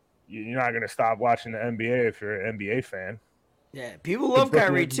 you're not going to stop watching the NBA if you're an NBA fan. Yeah, people love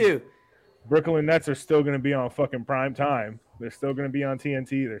Kyrie too. Brooklyn Nets are still going to be on fucking prime time. They're still going to be on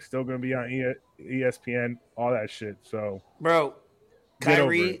TNT. They're still going to be on ESPN, all that shit. So, bro,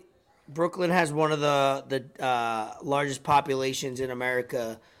 Kyrie, Brooklyn has one of the largest populations in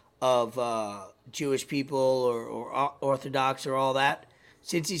America of Jewish people or Orthodox or all that.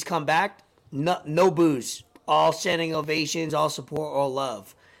 Since he's come back, no boos. All standing ovations, all support, all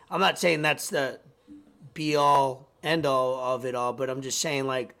love. I'm not saying that's the be-all, end-all of it all, but I'm just saying,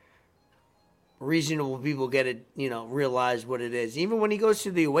 like, reasonable people get it, realize what it is. Even when he goes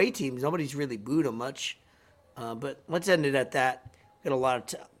to the away teams, nobody's really booed him much. But let's end it at that. Got a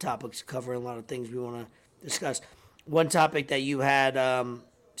lot of topics to cover and a lot of things we want to discuss. One topic that you had,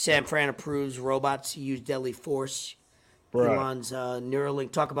 San Fran approves robots to use deadly force. Bruh. Elon's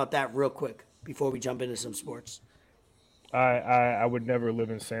Neuralink. Talk about that real quick before we jump into some sports. I would never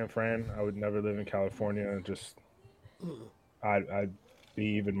live in San Fran. I would never live in California. Just I'd be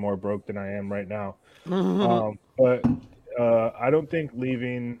even more broke than I am right now. But I don't think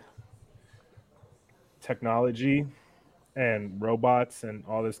leaving technology and robots and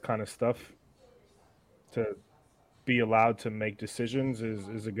all this kind of stuff to be allowed to make decisions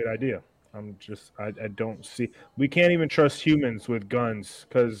is a good idea. I don't see. We can't even trust humans with guns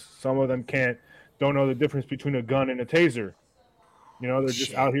because some of them don't know the difference between a gun and a taser. They're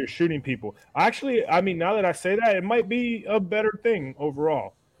just out here shooting people. Actually, I mean, now that I say that, it might be a better thing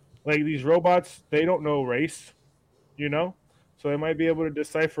overall. Like, these robots, they don't know race, so they might be able to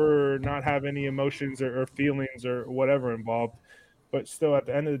decipher or not have any emotions or feelings or whatever involved. But still, at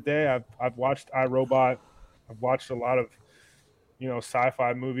the end of the day, I've watched iRobot. I've watched a lot of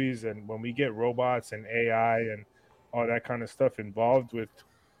sci-fi movies, and when we get robots and AI and all that kind of stuff involved with,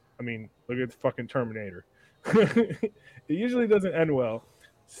 I mean, look at the fucking Terminator. It usually doesn't end well.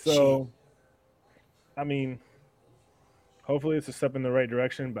 So, I mean, hopefully it's a step in the right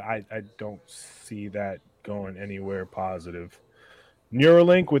direction, but I don't see that going anywhere positive.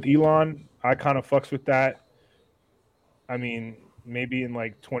 Neuralink with Elon, I kind of fucks with that. I mean, maybe in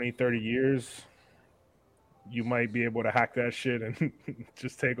like 20, 30 years, you might be able to hack that shit and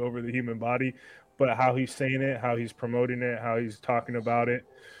just take over the human body. But how he's saying it, how he's promoting it, how he's talking about it,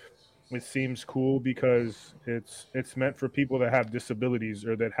 it seems cool because it's meant for people that have disabilities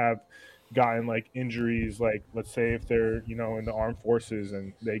or that have gotten like injuries, like let's say if they're in the armed forces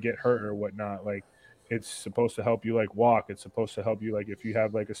and they get hurt or whatnot, like it's supposed to help you like walk, it's supposed to help you like if you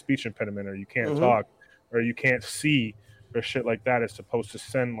have like a speech impediment or you can't Mm-hmm. talk or you can't see or shit like that. It's supposed to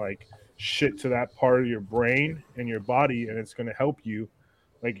send like shit to that part of your brain and your body, and it's going to help you.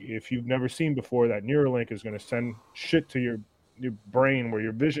 Like if you've never seen before, that Neuralink is going to send shit to your brain where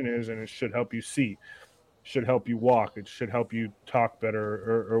your vision is, and it should help you see, should help you walk, it should help you talk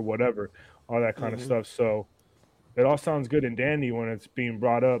better or whatever, all that kind of Mm-hmm. stuff. So it all sounds good and dandy when it's being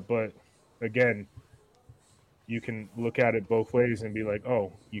brought up, but again, you can look at it both ways and be like,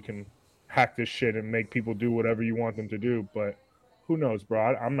 oh, you can hack this shit and make people do whatever you want them to do, but who knows,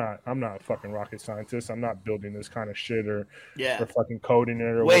 bro? I'm not a fucking rocket scientist. I'm not building this kind of shit Yeah. or fucking coding it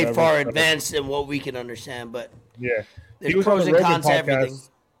or Way whatever. far So, advanced than what we can understand, but yeah, there's he was on the pros and Rogan cons to everything. podcast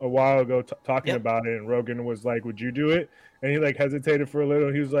a while ago talking Yep. about it, and Rogan was like, "Would you do it?" And he like hesitated for a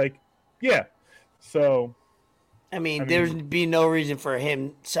little. He was like, "Yeah." So, I I mean, mean, there'd be no reason for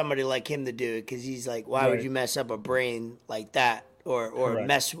somebody like him, to do it, because he's like, why would right, you mess up a brain like that, or correct.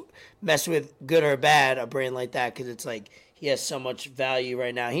 mess with, good or bad, a brain like that? Because it's like he has so much value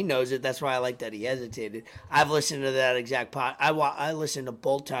right now. He knows it. That's why I like that he hesitated. I've listened to that exact pod. I listened to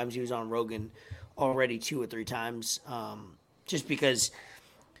both times he was on Rogan already, 2 or 3 times, just because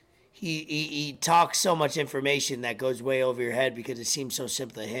he talks so much information that goes way over your head because it seems so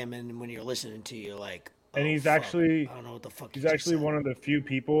simple to him, and when you're listening to, you're like, And oh fuck, I don't know what the fuck you he's just actually said. one of the few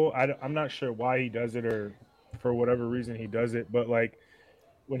people. I'm not sure why he does it or for whatever reason he does it, but like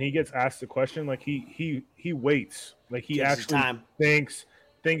when he gets asked a question, like he waits, like he Takes his actually time. thinks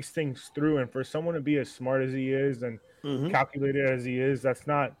things through. And for someone to be as smart as he is and Mm-hmm. calculated as he is, that's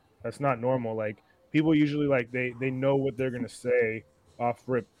not normal. Like people usually like they know what they're gonna say off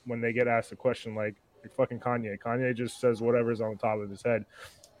rip when they get asked a question. Like fucking Kanye. Kanye just says whatever's on the top of his head.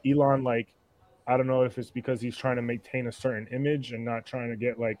 Elon, like, I don't know if it's because he's trying to maintain a certain image and not trying to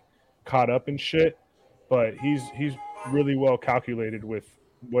get like caught up in shit, but he's really well calculated with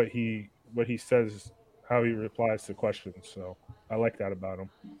what he says, how he replies to questions. So I like that about him.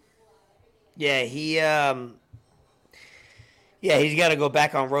 Yeah, he's got to go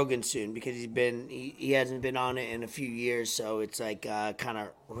back on Rogan soon, because he hasn't been on it in a few years, so it's like kind of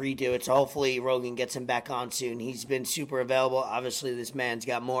redo it. So hopefully Rogan gets him back on soon. He's been super available. Obviously, this man's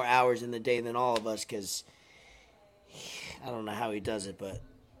got more hours in the day than all of us, because I don't know how he does it, but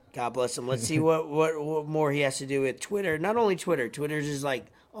God bless him. Let's see what more he has to do with Twitter. Not only Twitter. Twitter's is like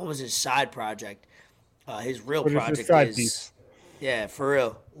almost his side project. His real But it's a project side is, piece. yeah, for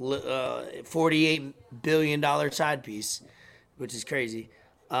real, $48 billion side piece, which is crazy.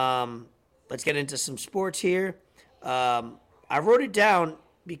 Let's get into some sports here. I wrote it down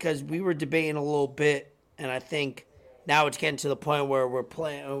because we were debating a little bit, and I think now it's getting to the point where we're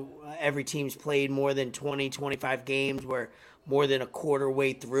playing. Every team's played more than 20, 25 games. We're more than a quarter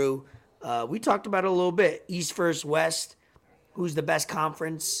way through. We talked about it a little bit. East versus West. Who's the best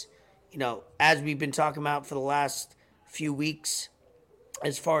conference? As we've been talking about for the last few weeks,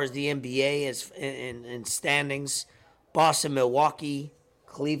 as far as the NBA as in standings, Boston, Milwaukee,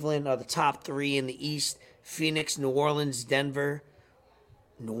 Cleveland are the top three in the East. Phoenix, New Orleans, Denver.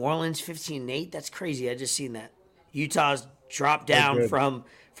 New Orleans 15-8. That's crazy. I just seen that. Utah's dropped They're down good.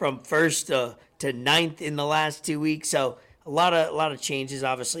 from first to ninth in the last 2 weeks. So a lot of changes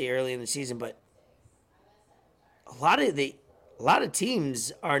obviously early in the season, but a lot of the a lot of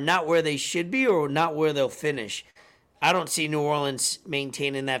teams are not where they should be or not where they'll finish. I don't see New Orleans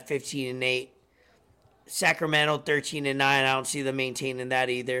maintaining that 15-8. Sacramento 13-9. I don't see them maintaining that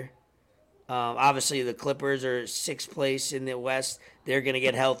either. Obviously, the Clippers are sixth place in the West. They're going to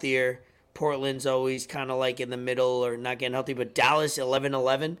get healthier. Portland's always kind of like in the middle or not getting healthy. But Dallas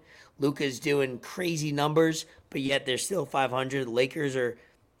 11-11. Luka's doing crazy numbers, but yet they're still 500. The Lakers are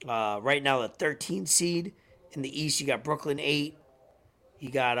right now the 13th seed. In the East, you got Brooklyn 8.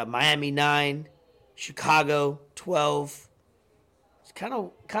 You got Miami 9. Chicago 12. It's kind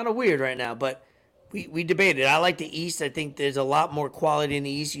of weird right now, but we debated. I like the East. I think there's a lot more quality in the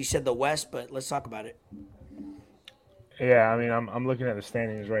East. You said the West, but let's talk about it. Yeah, I mean, I'm looking at the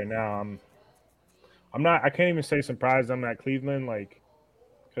standings right now. I'm not. I can't even say surprised I'm at Cleveland, like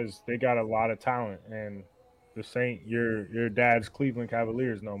because they got a lot of talent, and this ain't your dad's Cleveland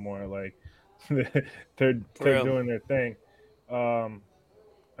Cavaliers no more. Like they're For real. doing their thing.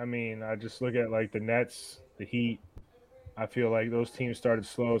 I mean, I just look at like the Nets, the Heat. I feel like those teams started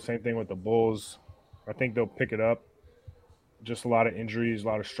slow. Same thing with the Bulls. I think they'll pick it up. Just a lot of injuries, a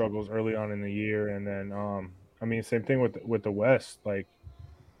lot of struggles early on in the year, and then I mean, same thing with the West. Like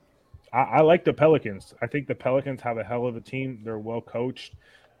I like the Pelicans. I think the Pelicans have a hell of a team. They're well coached.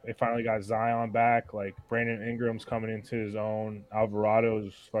 They finally got Zion back. Like Brandon Ingram's coming into his own.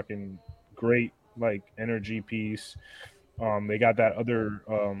 Alvarado's fucking great, like energy piece. They got that other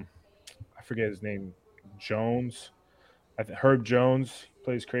I forget his name, Jones. Herb Jones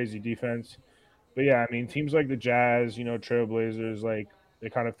plays crazy defense. But yeah, I mean teams like the Jazz, Trailblazers, like they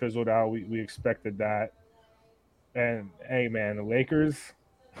kind of fizzled out. We expected that. And hey, man, the Lakers,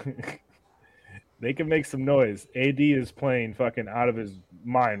 they can make some noise. AD is playing fucking out of his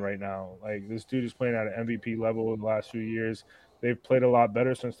mind right now. Like this dude is playing at an MVP level in the last few years. They've played a lot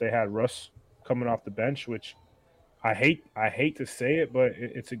better since they had Russ coming off the bench, which I hate to say it, but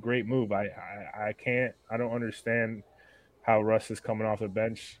it's a great move. I don't understand how Russ is coming off the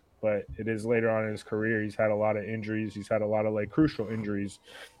bench, but it is later on in his career. He's had a lot of injuries. He's had a lot of like crucial injuries,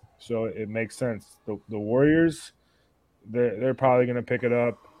 so it makes sense. The Warriors, they're probably going to pick it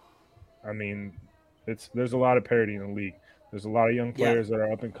up. I mean, there's a lot of parity in the league. There's a lot of young Yeah, players that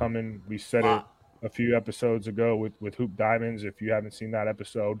are up and coming. We said it lot. a few episodes ago with Hoop Diamonds. If you haven't seen that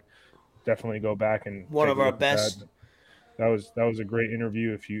episode, definitely go back and One take of a our look at that. best. That was a great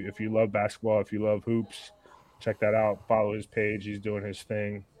interview. If you love basketball, if you love hoops, check that out. Follow his page. He's doing his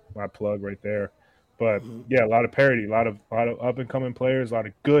thing. My plug right there. But Mhm. yeah, a lot of parity, a lot of up and coming players, a lot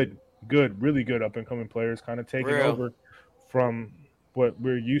of really good up and coming players, kind of taking Real. over from what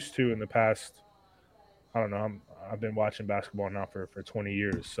we're used to in the past. I don't know. I've been watching basketball now for 20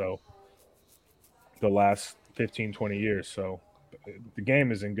 years, so the last 15, 20 years. So the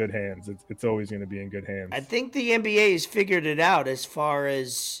game is in good hands. It's always going to be in good I hands. think the NBA has figured it out as far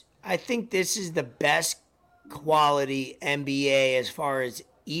as I think this is the best quality NBA as far as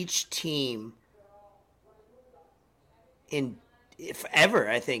each team in if ever,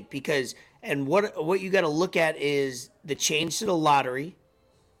 I think, because and what you got to look at is the change to the lottery.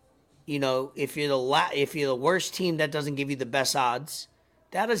 If you're if you're the worst team, that doesn't give you the best odds.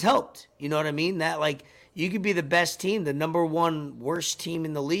 That has helped. You know what I mean? That like you could be the best team, the number one worst team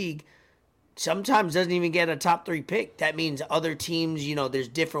in the league, sometimes doesn't even get a top three pick. That means other teams, there's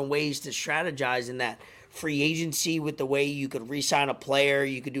different ways to strategize in that free agency with the way you could re-sign a player,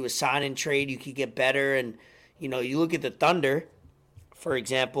 you could do a sign and trade, you could get better, and you look at the Thunder, for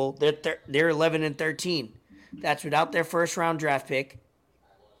example, they're 11-13. That's without their first round draft pick.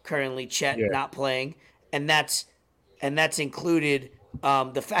 Currently, Chet Yeah, not playing, and that's included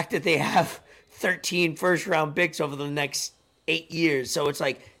the fact that they have 13 first round picks over the next 8 years. So it's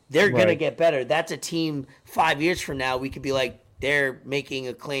like they're gonna right. get better. That's a team 5 years from now. We could be like they're making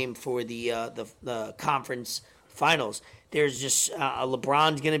a claim for the conference finals. There's just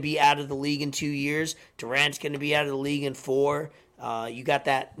LeBron's gonna be out of the league in 2 years. Durant's gonna be out of the league in four. You got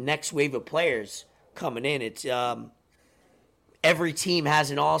that next wave of players coming in. It's every team has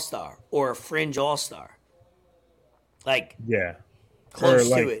an all star or a fringe all star, like Yeah, or close to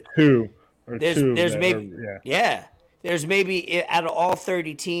like it. two There's that are, maybe yeah. yeah. There's maybe out of all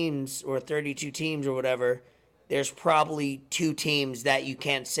 30 teams or 32 teams or whatever, there's probably two teams that you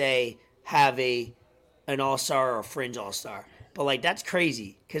can't say have an all star or a fringe all star. But like that's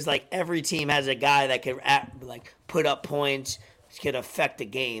crazy because like every team has a guy that could like put up points, could affect the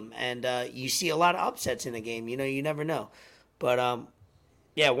game, and you see a lot of upsets in the game. You never know. But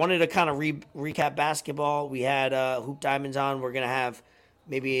yeah, wanted to kind of recap basketball. We had Hoop Diamonds on. We're gonna have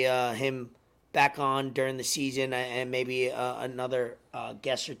maybe him back on during the season, and maybe another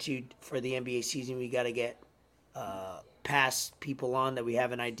guest or two for the NBA season. We got to get past people on that we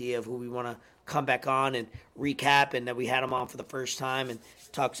have an idea of who we want to come back on and recap, and that we had them on for the first time and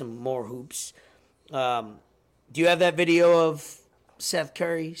talk some more hoops. Do you have that video of Stephen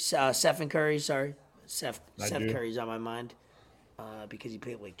Curry? Sorry, I Seth do. Curry's on my mind because he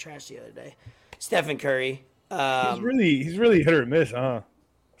played like trash the other day. Stephen Curry. He's really hit or miss, huh?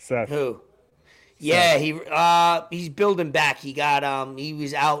 Seth. Who? Seth. Yeah, he's building back. He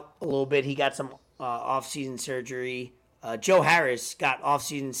was out a little bit. He got some off season surgery. Joe Harris got off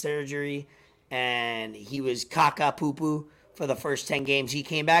season surgery, and he was caca poo poo for the first 10 games. He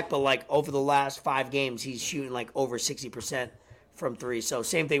came back, but like over the last 5 games, he's shooting like over 60% from three. So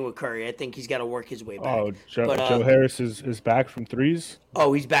same thing with Curry. I think he's got to work his way back. Oh, Joe, But Joe Harris is back from threes.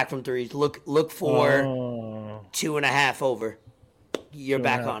 he's back from threes. Look for Oh, 2.5 over. You're two and a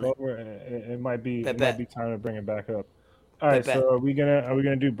back half on it. over. It might be Bet it might be bet. time to bring it back up. All Bet right, bet. so are we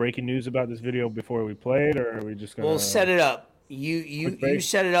gonna do breaking news about this video before we play it, or are we just We'll gonna? set it up. You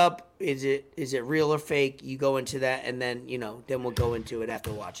set it up. Is it real or fake? You go into that, and then then we'll go into it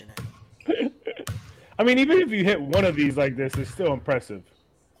after watching it. I mean, even if you hit one of these like this, it's still impressive.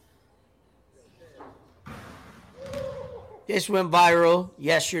 This went viral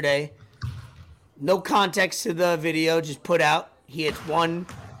yesterday. No context to the video, just put out. He hits one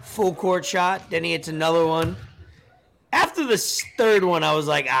full court shot, then he hits another one. After the third one, I was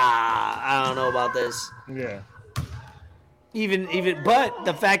like, I don't know about this. Yeah. But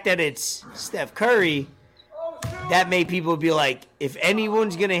the fact that it's Steph Curry, that made people be like, if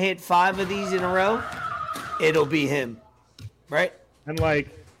anyone's gonna hit 5 of these in a row, it'll be him, right? And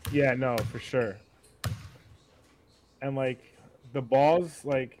no, for sure. And the balls,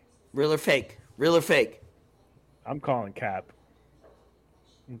 real or fake? Real or fake? I'm calling cap.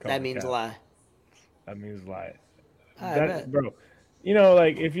 That means lie. That means lie. I bet. Bro,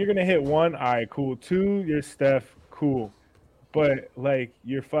 if you're gonna hit 1, all right, cool. 2, you're Steph, cool. But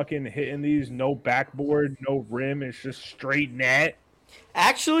you're fucking hitting these, no backboard, no rim, it's just straight net.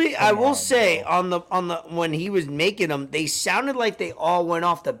 Actually, I will say on the when he was making them, they sounded like they all went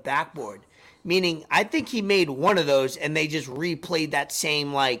off the backboard. Meaning, I think he made one of those, and they just replayed that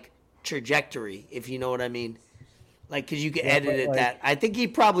same trajectory, if you know what I mean. Because you can edit it that. I think he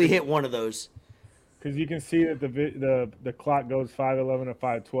probably hit one of those. Because you can see that the clock goes 5:11 to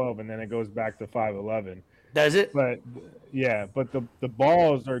 5:12, and then it goes back to 5:11. Does it? But yeah, but the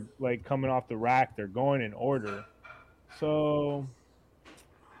balls are coming off the rack. They're going in order. So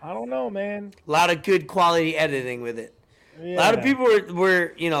I don't know, man. A lot of good quality editing with it. Yeah. A lot of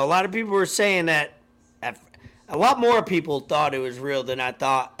people were saying that. A lot more people thought it was real than I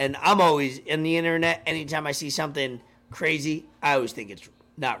thought, and I'm always in the internet. Anytime I see something crazy, I always think it's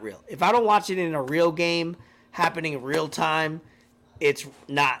not real. If I don't watch it in a real game happening in real time, it's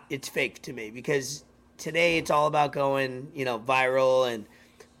fake to me, because today it's all about going viral and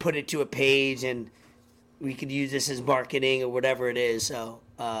put it to a page, and we could use this as marketing or whatever it is. So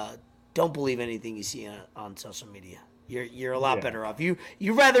don't believe anything you see on social media. You're a lot better off. You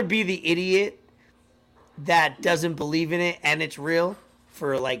rather be the idiot that doesn't believe in it and it's real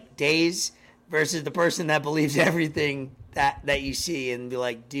for days versus the person that believes everything that you see and be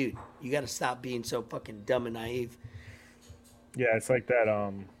like, dude, you got to stop being so fucking dumb and naive. Yeah, it's like that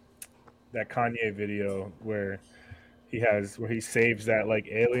Kanye video where he saves that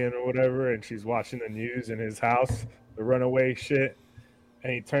alien or whatever, and she's watching the news in his house, the runaway shit,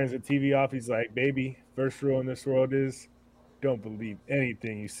 and he turns the TV off. He's like, baby, first rule in this world is don't believe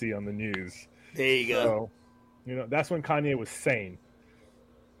anything you see on the news. There you go. So, that's when Kanye was sane.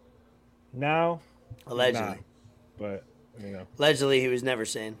 Now, allegedly. But, allegedly, he was never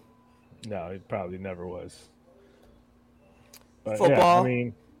sane. No, he probably never was. But, football.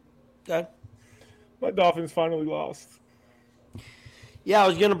 Yeah, my Dolphins finally lost. Yeah, I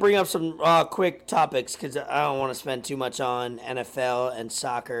was going to bring up some quick topics because I don't want to spend too much on NFL and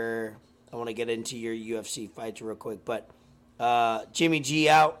soccer. I want to get into your UFC fights real quick. But Jimmy G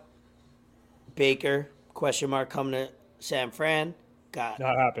out. Baker, ? Coming to San Fran. Not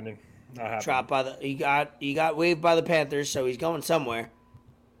happening. Dropped by he got waived by the Panthers, so he's going somewhere.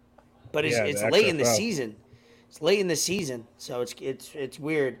 But it's late in the season. It's late in the season, so it's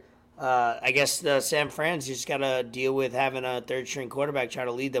weird. I guess San Fran's just got to deal with having a third string quarterback try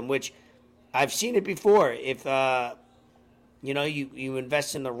to lead them, which I've seen it before. If you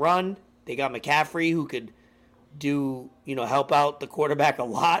invest in the run, they got McCaffrey who could help out the quarterback a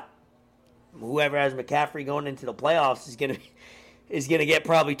lot. Whoever has McCaffrey going into the playoffs is gonna get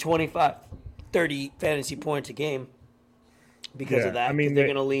probably 25, 30 fantasy points a game because of that. I mean, they're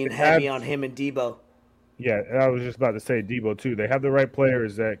gonna lean heavy on him and Debo. Yeah, I was just about to say Debo too. They have the right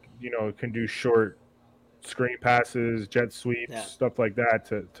players that can do short screen passes, jet sweeps, stuff like that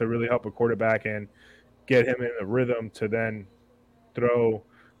to really help a quarterback and get him in a rhythm to then throw,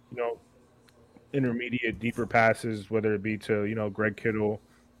 intermediate, deeper passes, whether it be to Greg Kittle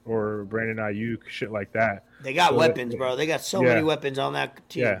or Brandon Ayuk, shit like that. They got weapons, bro. They got so many weapons on that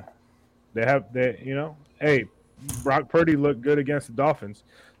team. Yeah, hey, Brock Purdy looked good against the Dolphins.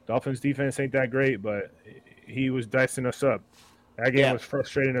 Dolphins defense ain't that great, but he was dicing us up. That game was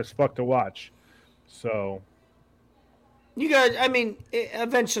frustrating as fuck to watch. So, you guys, I mean,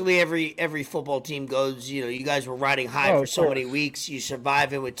 eventually every football team goes. You guys were riding high for so many weeks. You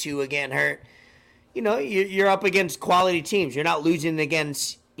surviving with Tua getting hurt. You're up against quality teams. You're not losing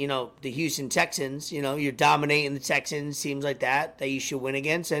against the Houston Texans. You're dominating the Texans, teams like that you should win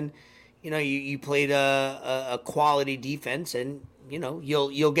against, and you played a quality defense, and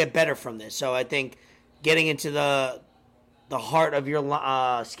you'll get better from this. So I think getting into the the heart of your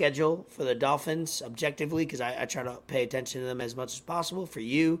schedule for the Dolphins objectively, because I try to pay attention to them as much as possible for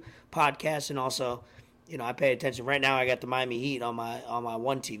you, podcast, and also, I pay attention. Right now, I got the Miami Heat on my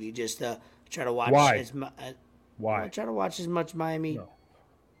one TV just to try to watch. Why? Why? I try to watch as much Miami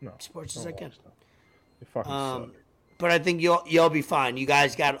No, sports as I can. You fucking suck. But I think you'll be fine. You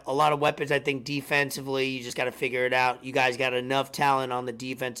guys got a lot of weapons. I think defensively, you just got to figure it out. You guys got enough talent on the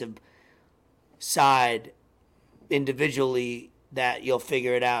defensive side individually that you'll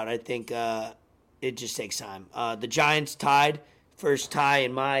figure it out. I think it just takes time. The Giants tied. First tie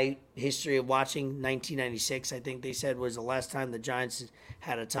in my history of watching. 1996, I think they said, was the last time the Giants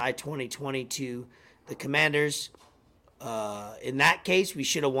had a tie. 2020 to the Commanders. In that case, we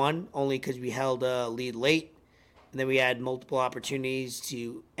should have won only because we held a lead late. And then we had multiple opportunities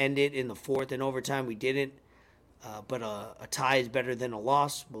to end it in the fourth and overtime. We didn't. But a tie is better than a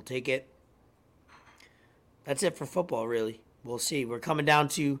loss. We'll take it. That's it for football, really. We'll see. We're coming down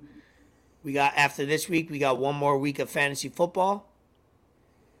to, after this week, we got one more week of fantasy football.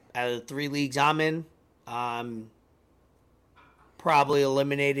 Out of the 3 leagues I'm in, I'm probably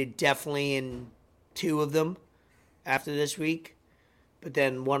eliminated definitely in 2 of them after this week. But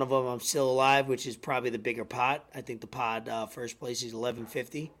then one of them I'm still alive, which is probably the bigger pot. I think the pot first place is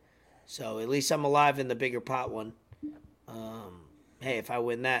 1150. So at least I'm alive in the bigger pot one. Hey, if I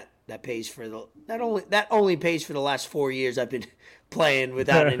win that pays for that only pays for the last 4 years I've been playing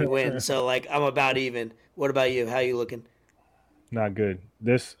without any wins. So I'm about even. What about you? How you looking? Not good.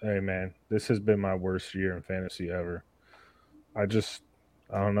 This has been my worst year in fantasy ever. I don't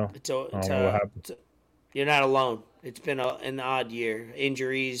know. I don't know what happened. You're not alone. It's been an odd year.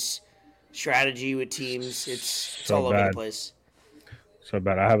 Injuries, strategy with teams. It's so all over the place. So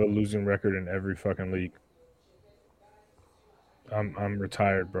bad. I have a losing record in every fucking league. I'm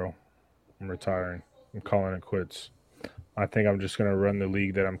retired, bro. I'm retiring. I'm calling it quits. I think I'm just gonna run the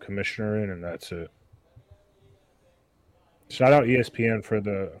league that I'm commissioner in, and that's it. Shout out ESPN for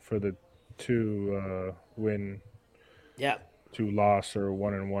the 2 win, 2 loss or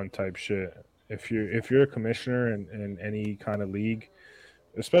 1-1 type shit. If you're a commissioner in any kind of league,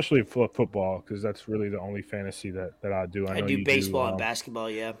 especially football, because that's really the only fantasy that I do. I know do baseball and basketball,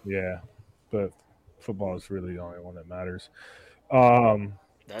 yeah. Yeah, but football is really the only one that matters.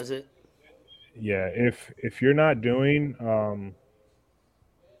 Does it? Yeah, if you're not doing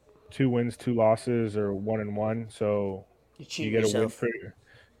 2 wins, 2 losses, or 1-1, so you get yourself a win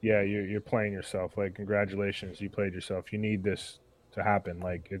for you're playing yourself. Congratulations, you played yourself. You need this to happen.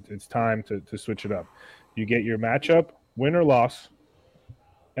 It's time to switch it up. You get your matchup, win or loss,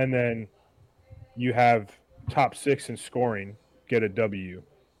 and then you have top 6 in scoring, get a W,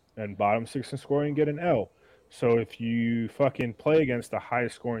 and bottom 6 in scoring, get an L. So if you fucking play against the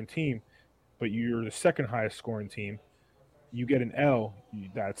highest scoring team, but you're the second highest scoring team, you get an L.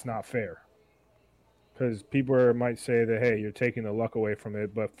 That's not fair. Because people might say that, hey, you're taking the luck away from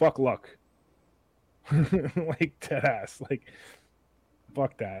it, but fuck luck. Dead ass.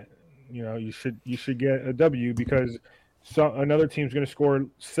 Fuck that. You should get a W because another team's going to score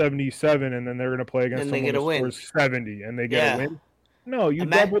 77 and then they're going to play against someone who scores 70 and they get a win. No, you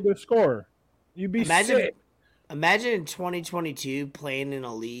double the score. You'd be sick. Imagine in 2022 playing in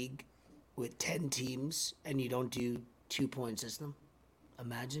a league with 10 teams and you don't do 2-point system.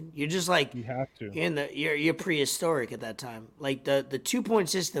 Imagine you're just you have to. You're prehistoric at that time. The 2-point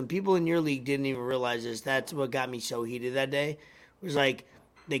system. People in your league didn't even realize this. That's what got me so heated that day. It was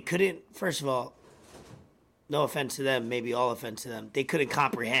they couldn't. First of all, no offense to them, maybe all offense to them. They couldn't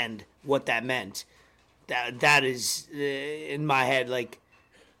comprehend what that meant. That is in my head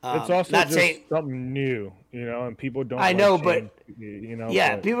it's also not just something new, and people don't. I know, change, but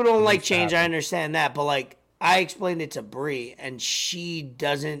yeah, people don't like change. I understand that, but I explained it to Bree, and she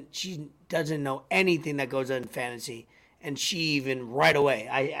doesn't know anything that goes on in fantasy, and she even right away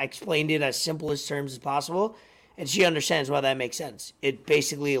I explained it as simplest terms as possible, and she understands why that makes sense. It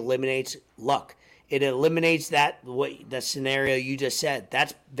basically eliminates luck. It eliminates the scenario you just said.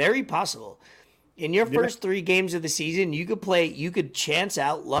 That's very possible. In your first 3 games of the season, you could chance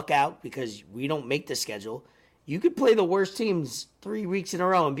out, luck out, because we don't make the schedule. You could play the worst teams 3 weeks in a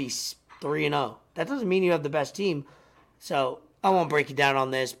row and be 3-0. That doesn't mean you have the best team. So I won't break you down on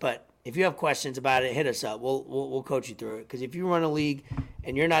this, but if you have questions about it, hit us up. We'll coach you through it. Because if you run a league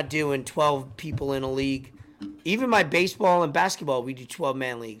and you're not doing 12 people in a league, even my baseball and basketball, we do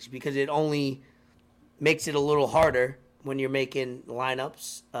 12-man leagues because it only makes it a little harder when you're making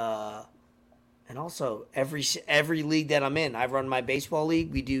lineups. And also, every league that I'm in, I run my baseball league.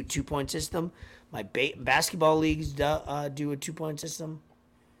 We do 2-point system. My basketball leagues do a 2-point system.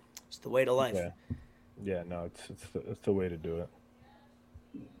 It's the way to life. Yeah, no, it's the way to do it.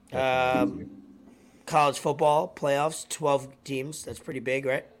 Definitely. Um, college football playoffs, 12 teams. That's pretty big,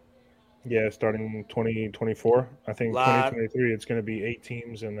 right? Yeah, starting 2024. I think Lot 2023 it's going to be 8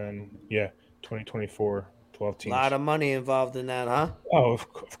 teams, and then yeah, 2024 12 lot teams. of money involved in that, huh? Oh,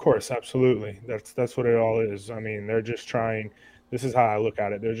 of course, absolutely. That's what it all is. I mean, they're just trying. This is how I look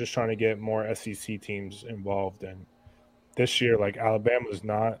at it. They're just trying to get more SEC teams involved. And this year, like Alabama's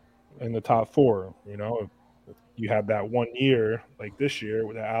not in the top four. You know, you have that one year like this year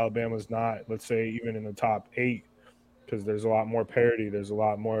where Alabama's not, let's say, even in the top 8 because there's a lot more parity. There's a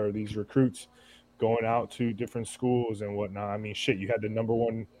lot more of these recruits going out to different schools and whatnot. I mean, shit, you had the number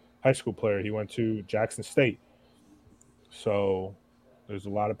one high school player. He went to Jackson State. So there's a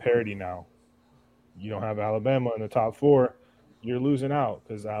lot of parity now. You don't have Alabama in the top 4, you're losing out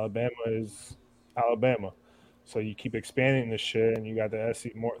because Alabama is Alabama. So you keep expanding this shit, and you got the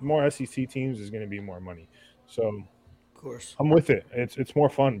SEC, more SEC teams is going to be more money. So Of course. I'm with it. It's more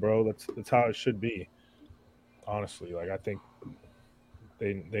fun, bro. That's how it should be. Honestly, like I think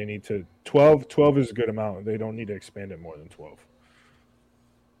they need to 12 is a good amount. They don't need to expand it more than 12.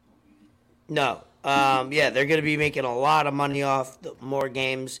 No. Yeah, they're going to be making a lot of money off the more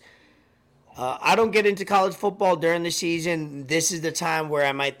games. I don't get into college football during the season. This is the time where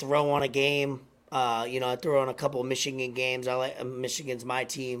I might throw on a game. I throw on a couple of Michigan games. I like Michigan's my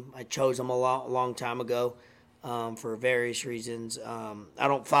team. I chose them a long time ago for various reasons. I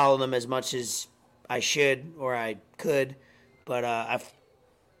don't follow them as much as I should or I could, but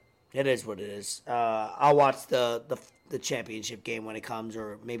it is what it is. I'll watch the championship game when it comes,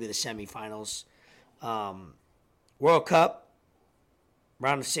 or maybe the semifinals. World Cup.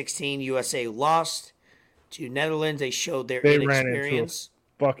 Round of 16, USA lost to Netherlands. They showed their They ran into a inexperience.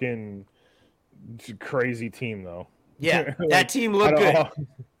 fucking crazy team, though. Yeah, Like, that team looked good.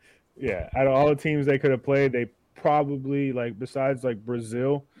 Out of all the teams they could have played, they probably, like, besides like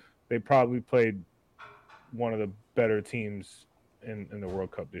Brazil, they probably played one of the better teams in the World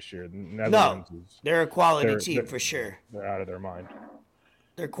Cup this year. No, they're a quality team for sure. They're out of their mind.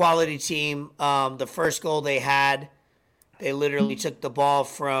 They're a quality team. The first goal they had, they literally took the ball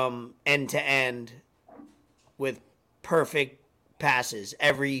from end to end with perfect passes.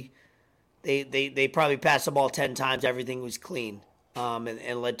 They probably passed the ball 10 times. Everything was clean,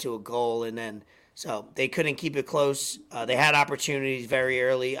 and led to a goal. And then so they couldn't keep it close. They had opportunities very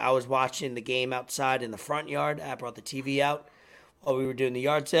early. I was watching the game outside in the front yard. I brought the TV out while we were doing the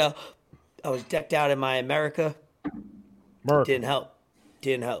yard sale. I was decked out in my America. Didn't help.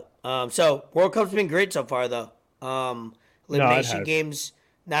 So World Cup's been great so far, though. Elimination games,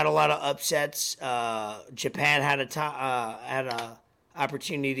 not a lot of upsets. Japan had a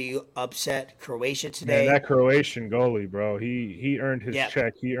opportunity to upset Croatia today. Man, that Croatian goalie, bro, he earned his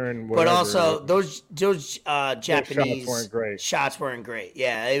check. He earned whatever. But also those Japanese shots weren't great.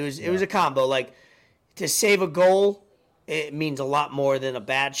 Yeah, it was a combo. Like, to save a goal, it means a lot more than a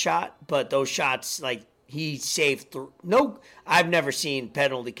bad shot. But those shots, like, he saved I've never seen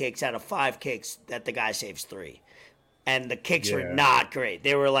penalty kicks out of 5 kicks that the guy saves 3. And the kicks were not great.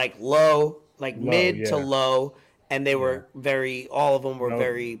 They were like low, mid to low, and they were all of them were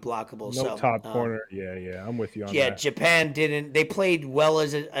very blockable. No top corner. Yeah, I'm with you on that. Yeah, Japan didn't. They played well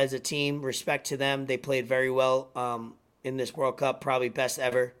as a team. Respect to them. They played very well in this World Cup. Probably best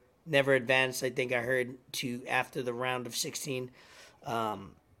ever. Never advanced. I think I heard to after the round of 16.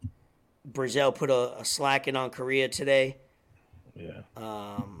 Brazil put a slacking on Korea today. Yeah.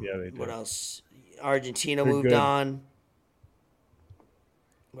 They did. What else? Argentina moved on.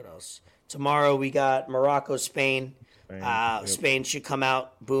 What else? Tomorrow we got Morocco, Spain. Spain should come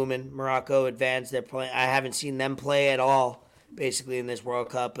out booming. Morocco advanced. They're playing. I haven't seen them play at all, basically, in this World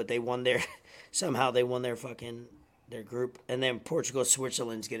Cup, but they won somehow they won their group. And then Portugal,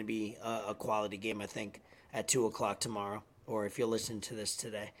 Switzerland's going to be a quality game, I think, at 2:00 tomorrow, or if you'll listen to this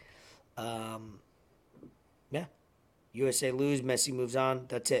today. Yeah. USA lose. Messi moves on.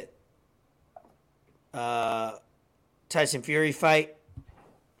 That's it. Tyson Fury fight.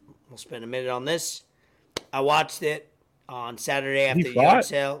 We'll spend a minute on this. I watched it on Saturday after the yard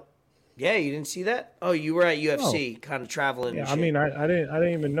sale. Yeah, you didn't see that? Oh, you were at UFC, kind of traveling. Yeah, I mean, I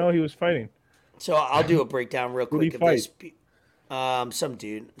didn't even know he was fighting. So I'll do a breakdown real quick of this.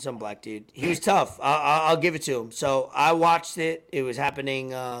 Some black dude. He was tough. I'll give it to him. So I watched it. It was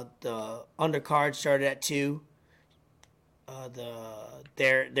happening. The undercard started at 2.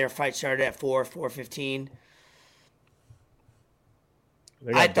 Their fight started at 4:15.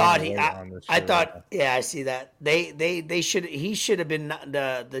 I thought, yeah, I see that. He should have been,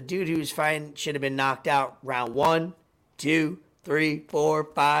 the dude who was fighting should have been knocked out round 1, 2, 3, 4,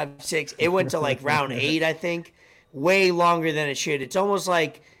 5, 6. It went to like round 8, I think. Way longer than it should. It's almost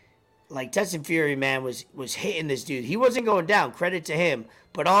like Tyson Fury, man, was hitting this dude. He wasn't going down. Credit to him.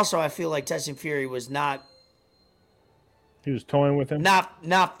 But also, I feel like Tyson Fury was not He was toying with him.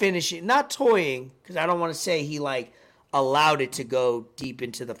 not finishing, not toying, because I don't want to say he like allowed it to go deep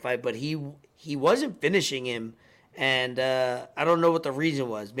into the fight, but he wasn't finishing him, and I don't know what the reason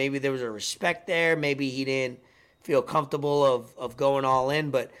was. Maybe there was a respect there. Maybe he didn't feel comfortable of going all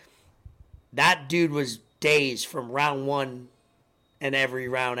in, but that dude was dazed from round 1 and every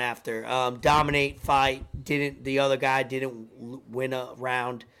round after. Dominate fight. Didn't the other guy didn't win a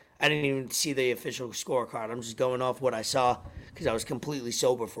round. I didn't even see the official scorecard. I'm just going off what I saw because I was completely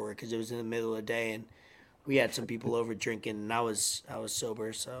sober for it because it was in the middle of the day and we had some people over drinking and I was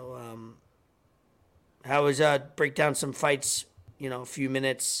sober. So how was break down some fights? A few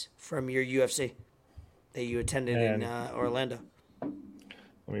minutes from your UFC that you attended in Orlando.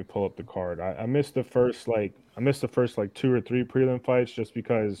 Let me pull up the card. I missed the first like 2 or 3 prelim fights just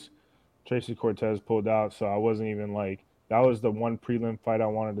because Tracy Cortez pulled out, so I wasn't even like that was the one prelim fight I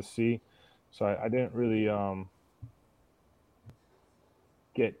wanted to see. So I didn't really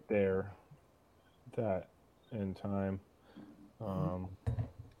get there that in time.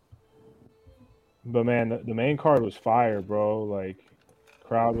 But man, the main card was fire, bro. Like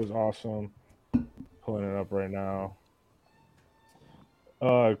crowd was awesome. Pulling it up right now.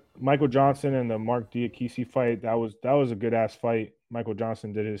 Michael Johnson and the Mark Diakisi fight, that was a good ass fight. Michael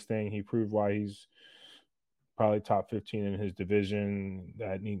Johnson did his thing. He proved why he's probably top 15 in his division.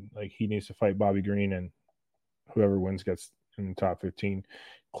 He needs to fight Bobby Green, and whoever wins gets in the top 15.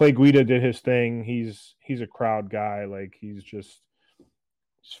 Clay Guida did his thing. He's a crowd guy. Like he's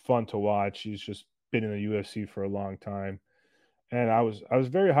fun to watch. He's just been in the UFC for a long time, and I was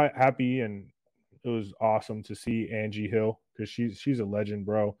very happy, and it was awesome to see Angie Hill because she's a legend,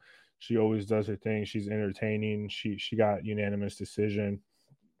 bro. She always does her thing. She's entertaining. She got unanimous decision,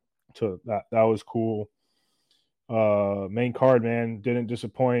 so that was cool. Main card, man, didn't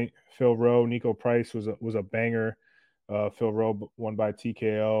disappoint. Phil Rowe, Nico Price was a banger. Phil Rowe won by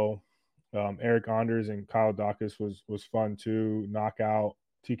TKO. Eric Anders and Kyle Dawkins was fun too. Knockout,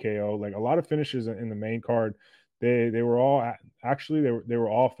 TKO, like a lot of finishes in the main card. They were all actually they were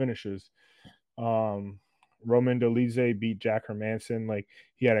all finishes. Roman Dolidze beat Jack Hermanson. Like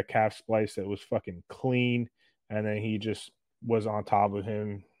he had a calf splice that was fucking clean, and then he just was on top of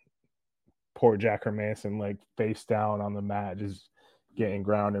him. Poor Jack Hermanson, like face down on the mat, just getting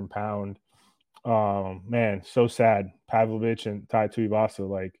ground and pound. Man, so sad. Pavlovich and Tai Tuivasa,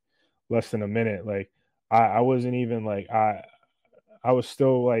 like less than a minute. Like I wasn't even like I was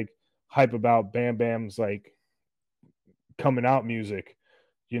still like hype about Bam Bam's like coming out music,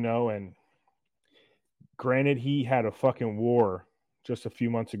 and granted he had a fucking war just a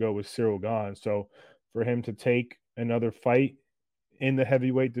few months ago with Cyril Gahn. So for him to take another fight in the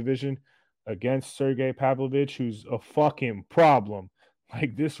heavyweight division against Sergey Pavlovich, who's a fucking problem.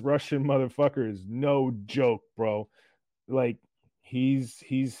 Like this Russian motherfucker is no joke, bro. Like he's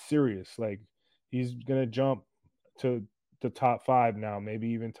serious. Like he's gonna jump to the top 5 now, maybe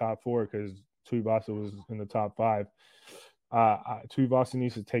even top 4 because Tuivasa was in the top 5. Tuivasa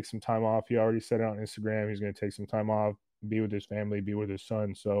needs to take some time off. He already said it on Instagram. He's going to take some time off, be with his family, be with his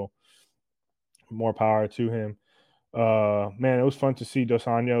son. So more power to him. Man, it was fun to see Dos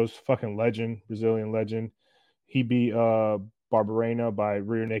Anjos, fucking legend, Brazilian legend. He beat Barberena by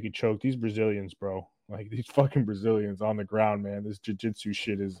rear naked choke. These Brazilians, bro, like these fucking Brazilians on the ground, man. This jiu-jitsu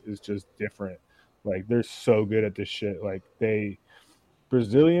shit is just different. Like they're so good at this shit. Like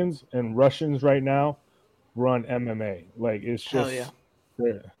Brazilians and Russians right now run MMA. Like it's just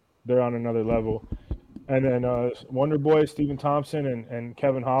they're on another level. And then Wonder Boy, Stephen Thompson, and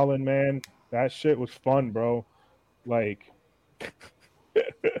Kevin Holland, man, that shit was fun, bro. Like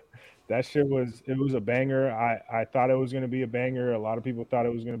that shit was a banger. I thought it was gonna be a banger. A lot of people thought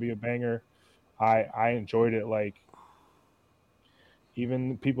it was gonna be a banger. I enjoyed it. Like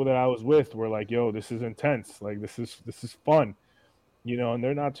even people that I was with were like, "Yo, this is intense. Like this is fun." And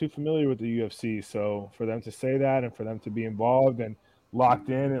they're not too familiar with the UFC. So for them to say that and for them to be involved and locked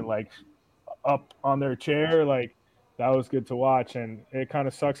in and like up on their chair, like that was good to watch. And it kind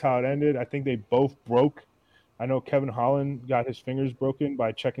of sucks how it ended. I think they both broke. I know Kevin Holland got his fingers broken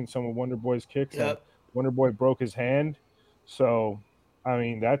by checking some of Wonder Boy's kicks, and Wonder Boy broke his hand. So, I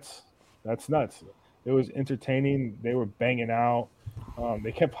mean, that's nuts. It was entertaining. They were banging out.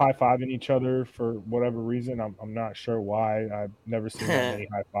 They kept high fiving each other for whatever reason. I'm not sure why. I've never seen that many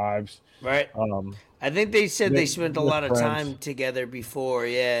high fives. Right. Um, I think they said they spent a they're lot of friends. time together before,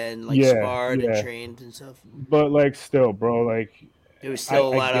 yeah, and like Yeah, sparred and yeah. trained and stuff. But like, still, bro, like, It was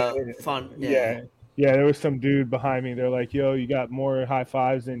still a I lot get of it. fun. Yeah. Yeah, yeah. There was some dude behind me. They're like, "Yo, you got more high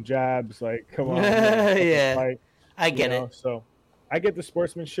fives than jabs. Like, come on, we gotta fucking Yeah. fight." I You get know. it. So, I get the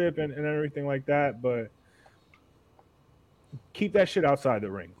sportsmanship and everything like that, but keep that shit outside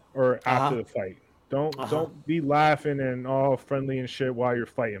the ring or Uh after huh. the fight. Uh huh. Don't be laughing and all friendly and shit while you're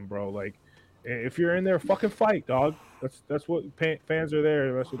fighting, bro. Like, if you're in there, fucking fight, dog. That's what fans are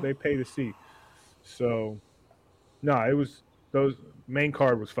there. That's what they pay to see. So, no, it was those main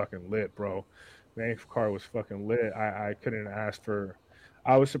card was fucking lit, bro. Main card was fucking lit. I couldn't ask for.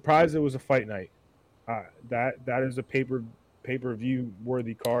 I was surprised it was a fight night. That is a pay per view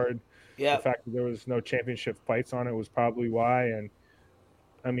worthy card. The Yep. fact that there was no championship fights on it was probably why. And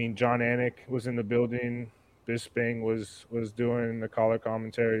I mean, John Anik was in the building. Bisping was doing the color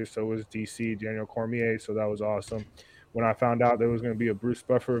commentary. So was DC Daniel Cormier. So that was awesome. When I found out there was going to be a Bruce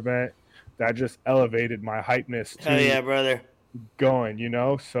Buffer event, that just elevated my hypeness Hell to yeah, brother.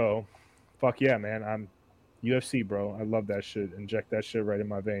 going. So fuck yeah, man. I'm UFC, bro. I love that shit. Inject that shit right in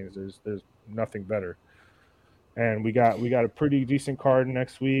my veins. There's nothing better. And we got a pretty decent card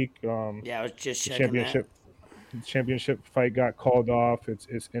next week. Yeah, I was just The checking that. championship fight got called off. It's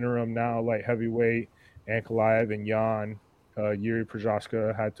interim now, light heavyweight. Ankalaev and Jan. Yuri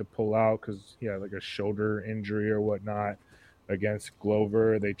Prochaska had to pull out because he had like a shoulder injury or whatnot against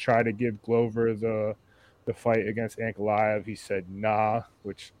Glover. They tried to give Glover the fight against Ankalaev. He said nah,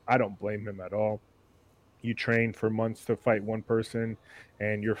 which I don't blame him at all. You train for months to fight one person,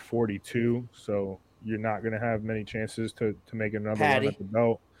 and you're 42, so you're not going to have many chances to make another run at Patty. the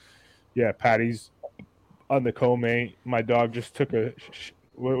belt. Yeah, Patty's on the co-main. My dog just took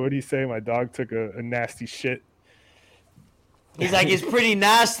what do you say? My dog took a nasty shit. He's like, it's pretty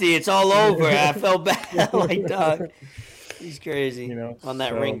nasty. It's all over. I felt bad. Like, dog. He's crazy on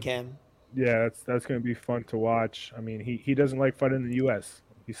that ring So cam. yeah, that's going to be fun to watch. I mean, he doesn't like fighting in the U.S.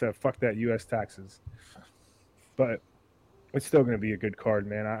 He said, "Fuck that U.S. taxes." But it's still going to be a good card,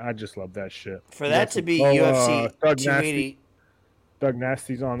 man. I just love that shit. For You that got to some. be Oh, UFC Doug Nasty. 280, Doug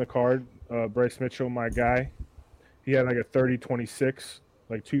Nasty's on the card. Bryce Mitchell, my guy. He had like a 30-26,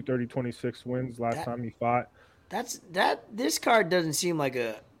 like 2 30-26 wins last that time he fought. this card doesn't seem like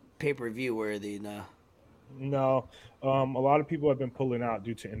a pay-per-view worthy, no. No, a lot of people have been pulling out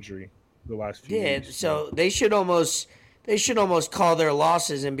due to injury the last few Yeah, weeks. so they should almost call their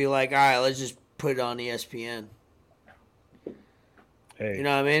losses and be like, all right, let's just put it on ESPN. Hey, You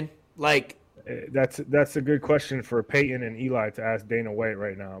know what I mean? Like, that's a good question for Peyton and Eli to ask Dana White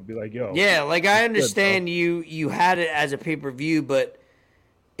right now. Be like, yo, yeah, like I it's good, understand you had it as a pay-per-view, but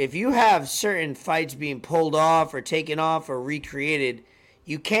if you have certain fights being pulled off or taken off or recreated,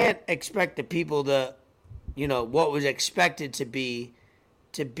 you can't expect the people to, what was expected to be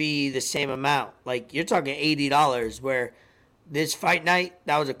the same amount. Like you're talking $80, where this fight night,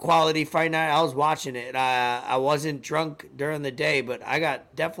 that was a quality fight night. I was watching it. I wasn't drunk during the day, but I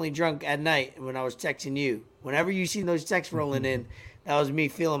got definitely drunk at night when I was texting you. Whenever you seen those texts rolling in, that was me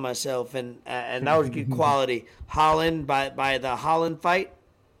feeling myself, and that was good quality. Holland by the Holland fight,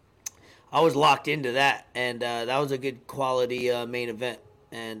 I was locked into that, and that was a good quality main event.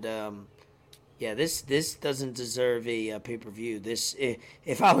 And yeah, this doesn't deserve a pay-per-view. This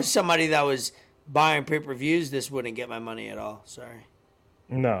if I was somebody that was buying pay-per-views, this wouldn't get my money at all. Sorry.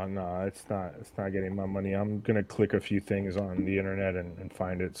 No, it's not. It's not getting my money. I'm gonna click a few things on the internet and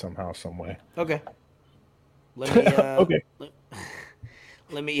find it somehow, some way. Okay. Let me. Okay.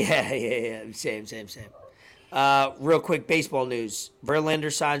 Let me. Yeah. Same. Real quick baseball news.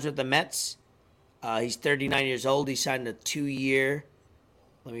 Verlander signs with the Mets. He's 39 years old. He signed a 2-year.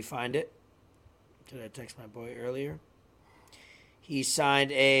 Let me find it. Did I text my boy earlier? He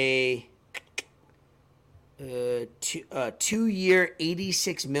signed a 2-year,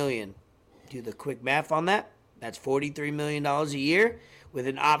 $86 million. Do the quick math on that. That's $43 million a year with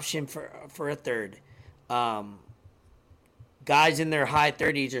an option for a third. Guys in their high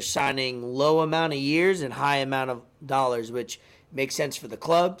 30s are signing low amount of years and high amount of dollars, which makes sense for the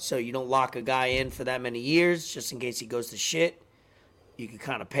club. So you don't lock a guy in for that many years just in case he goes to shit. You can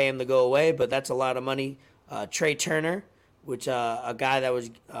kind of pay him to go away, but that's a lot of money. Trey Turner, which a guy that was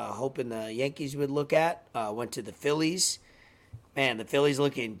hoping the Yankees would look at, went to the Phillies. Man, the Phillies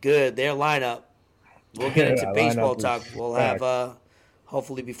looking good. Their lineup. We'll get into baseball talk. We'll have,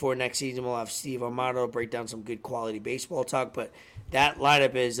 hopefully before next season, we'll have Steve Armato break down some good quality baseball talk. But that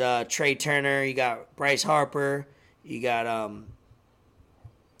lineup is Trey Turner. You got Bryce Harper. You got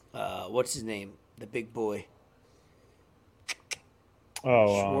What's his name? The big boy. Oh,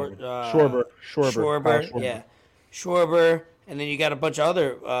 Schwarber, Kyle Schwarber, Schwarber. yeah, Schwarber, and then you got a bunch of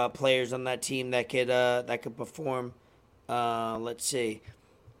other players on that team that could perform. Let's see,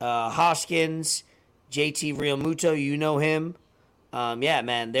 Hoskins, JT Realmuto, you know him. Yeah,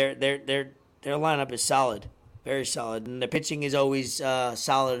 man, their lineup is solid, very solid, and the pitching is always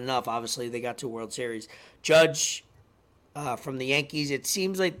solid enough. Obviously, they got to World Series. Judge from the Yankees. It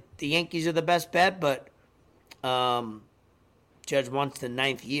seems like the Yankees are the best bet, but um, Judge wants the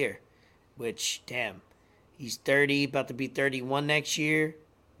ninth year, which, damn, he's 30, about to be 31 next year.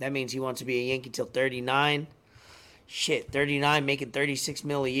 That means he wants to be a Yankee till 39. Shit, 39, making 36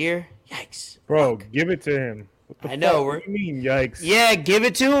 mil a year. Yikes. Bro, Fuck. give it to him. What the I fuck? know. What do you mean, yikes? Yeah, give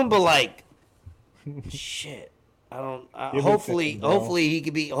it to him, but like, shit. I don't. Give it to him, bro. Hopefully he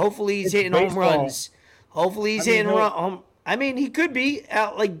could be. Hopefully he's It's hitting home baseball. runs. Hopefully he's I mean, hitting home. I mean, he could be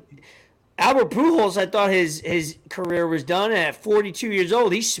out like Albert Pujols. I thought his career was done at 42 years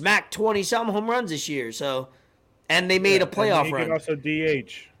old. He smacked 20 something home runs this year. So, and they made a playoff he run. can also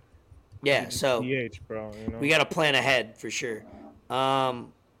DH. Yeah, so DH, bro. You know? we got to plan ahead for sure.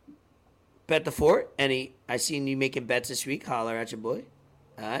 Bet the fort. I seen you making bets this week. Holler at your boy.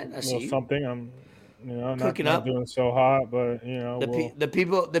 All right, I see you. Something. I'm, Cooking not up. doing so hot, but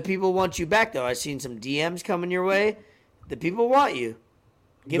The people want you back though. I seen some DMs coming your way. The people want you.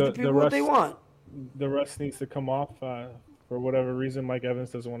 Give the people what they want. The rust needs to come off for whatever reason. Mike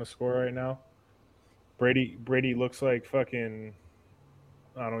Evans doesn't want to score right now. Brady looks like fucking,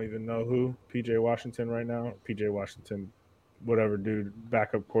 I don't even know who, PJ Washington right now. PJ Washington, whatever dude,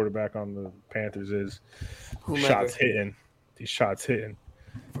 backup quarterback on the Panthers is. Whomever. Shots hitting. These shots hitting.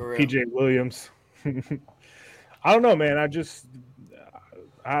 For real. PJ Williams. I don't know, man. I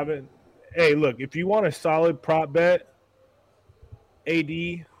haven't. Hey, look, if you want a solid prop bet, AD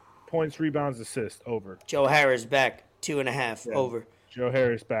points, rebounds, assists over. Joe Harris back 2.5 over. Joe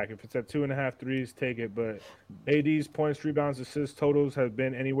Harris back. If it's at 2.5 threes, take it. But AD's points, rebounds, assists totals have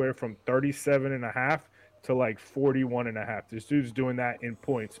been anywhere from 37.5 to like 41.5. This dude's doing that in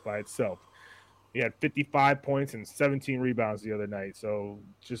points by itself. He had 55 points and 17 rebounds the other night. So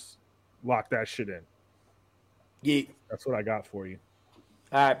just lock that shit in. Yeah. That's what I got for you.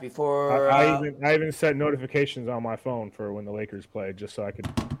 All right, before I even set notifications on my phone for when the Lakers play, just so I could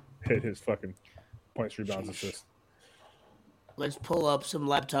hit his fucking points, rebounds, assists. let's pull up some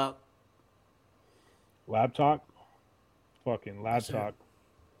laptop. Laptop? Fucking laptop.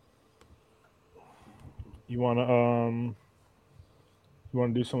 You wanna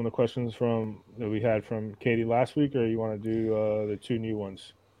do some of the questions that we had from Katie last week, or you wanna do the two new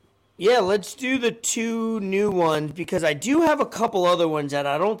ones? Yeah, let's do the two new ones because I do have a couple other ones that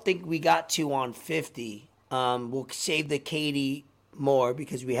I don't think we got to on 50. We'll save the Katie more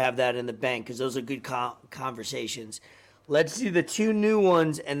because we have that in the bank because those are good conversations. Let's do the two new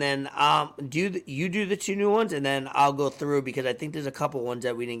ones and then you do the two new ones and then I'll go through because I think there's a couple ones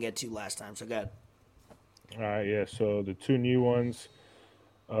that we didn't get to last time. So go ahead. All right, yeah. So the two new ones.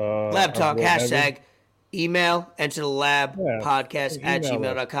 Lab Talk, hashtag, email, enter the lab, podcast at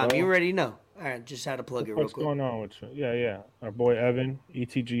gmail.com. You already know. All right, just had to plug it real What's quick. going on with you? Yeah. Our boy Evan,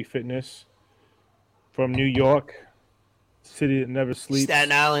 ETG Fitness, from New York, city that never sleeps.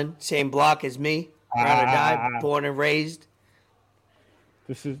 Staten Island, same block as me. Ride or die, born and raised.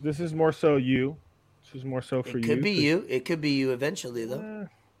 This is more so you. This is more so for you. It could be you. It could be you eventually, though.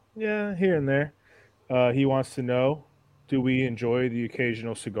 Yeah, here and there. He wants to know, do we enjoy the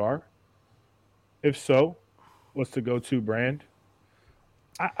occasional cigar? If so, what's the go-to brand?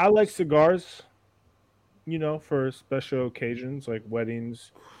 I like cigars, for special occasions like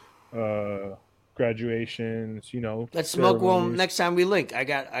weddings, graduations, Let's smoke one ceremonies. next time we link. I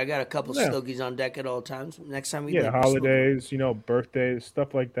got a couple stogies on deck at all times. Next time we link. we'll smoke holidays, birthdays,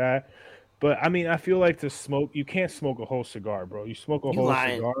 stuff like that. But I mean, I feel like to smoke, you can't smoke a whole cigar, bro. You smoke a whole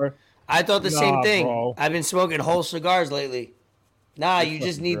cigar. I thought the same thing. Bro. I've been smoking whole cigars lately. Nah, you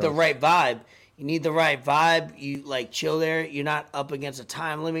just need the right vibe. You need the right vibe. You chill there. You're not up against a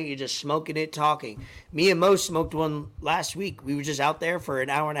time limit. You're just smoking it, talking. Me and Mo smoked one last week. We were just out there for an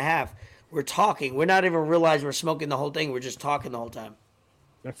hour and a half. We're talking. We're not even realizing we're smoking the whole thing. We're just talking the whole time.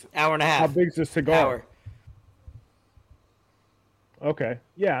 That's hour and a half. How big's the cigar? Hour. Okay.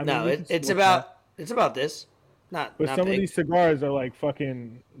 Yeah. I mean, it's about this. Not But not some big. of these cigars are like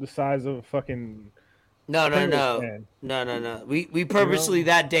fucking the size of a fucking. No. fan. No. We purposely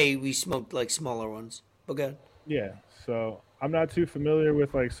that day we smoked smaller ones. Okay. Yeah. So I'm not too familiar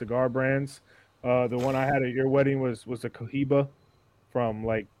with cigar brands. The one I had at your wedding was a Cohiba from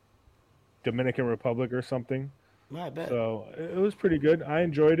Dominican Republic or something. I bet. So it was pretty good. I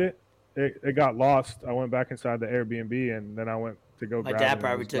enjoyed it. It got lost. I went back inside the Airbnb and then I went to go My grab dad it and it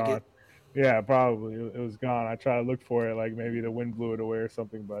probably was took gone. it. Yeah, probably it was gone. I tried to look for it, like maybe the wind blew it away or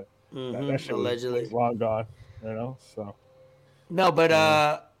something, but that shit Allegedly. was long gone. So No, but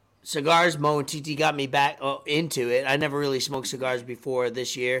yeah. cigars, Mo and TT got me back into it. I never really smoked cigars before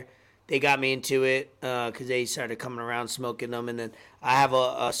this year. They got me into it because they started coming around smoking them. And then I have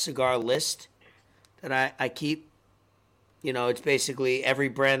a cigar list that I keep. You know, it's basically every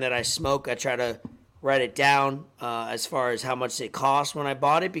brand that I smoke, I try to write it down as far as how much it cost when I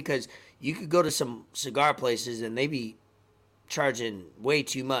bought it, because you could go to some cigar places and they be charging way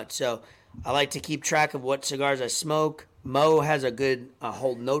too much. So I like to keep track of what cigars I smoke. Mo has a good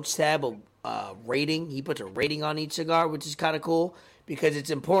whole notes tab of rating. He puts a rating on each cigar, which is kind of cool because it's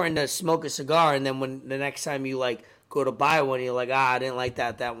important to smoke a cigar, and then when the next time you like go to buy one, you're like, I didn't like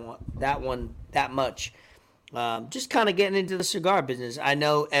that one that much. Just kind of getting into the cigar business. I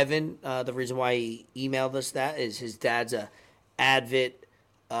know Evan. The reason why he emailed us that is his dad's a avid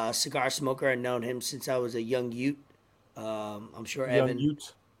cigar smoker. I've known him since I was a young Ute. I'm sure Young Evan.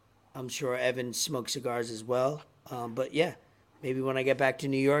 Utes. I'm sure Evan smokes cigars as well. But yeah, maybe when I get back to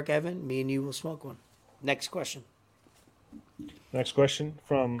New York, Evan, me and you will smoke one. Next question. Next question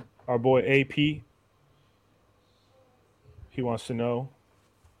from our boy AP. He wants to know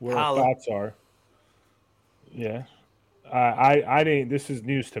what our Holla. thoughts are. Yeah. I didn't. This is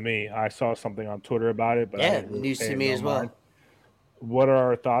news to me. I saw something on Twitter about it, but I Yeah, didn't really news pay to it me no as mind. well. What are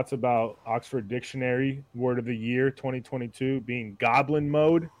our thoughts about Oxford Dictionary Word of the Year 2022 being goblin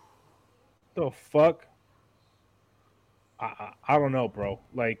mode? The fuck? I don't know, bro.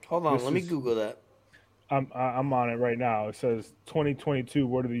 Like Hold on, this let me is Google that. I'm on it right now. It says 2022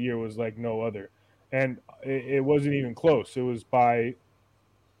 Word of the Year was like no other, and it wasn't even close. It was by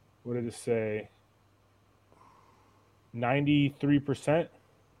what did it say? 93%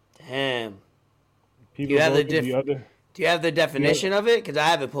 Damn. Do you people have the voted. The other, Do you have the the other. definition of it? Because I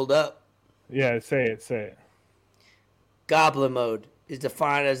have it pulled up. Yeah, say it. Say it. Goblin mode is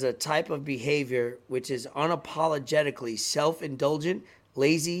defined as a type of behavior which is unapologetically self-indulgent,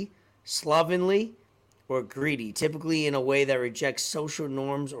 lazy, slovenly, or greedy, typically in a way that rejects social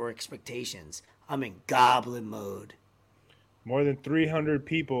norms or expectations. I'm in goblin mode. More than 300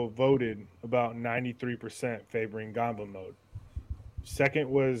 people voted, about 93% favoring goblin mode. Second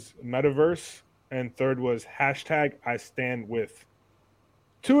was metaverse, and third was hashtag I stand with.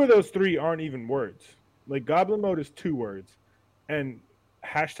 Two of those three aren't even words. Like goblin mode is two words, and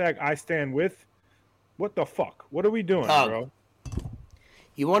hashtag I stand with. What the fuck? What are we doing, Dog, bro?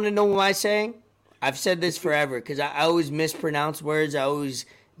 you want to know what I'm saying? I've said this forever because I always mispronounce words. I always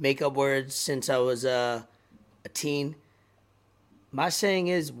make up words since I was a teen. My saying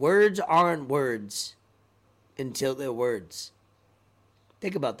is words aren't words until they're words.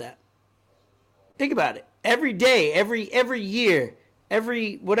 Think about that. Think about it. Every day, every year,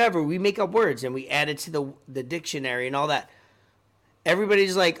 every whatever, we make up words and we add it to the dictionary and all that.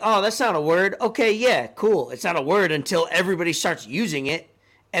 Everybody's like, "Oh, that's not a word." Okay, yeah, cool. It's not a word until everybody starts using it,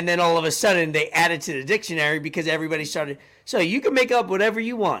 and then all of a sudden they add it to the dictionary because everybody started. So you can make up whatever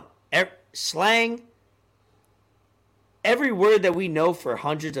you want. Slang. Every word that we know for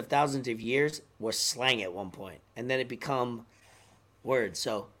hundreds of thousands of years was slang at one point, and then it become words.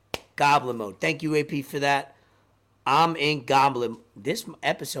 So, goblin mode. Thank you, AP, for that. I'm in goblin. This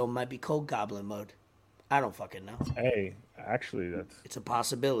episode might be called goblin mode. I don't fucking know. Hey, actually, It's a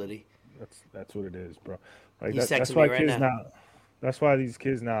possibility. that's what it is, bro. Like He's that's texting why me right kids now. now. That's why these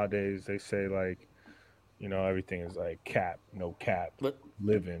kids nowadays they say like, everything is like cap, no cap, But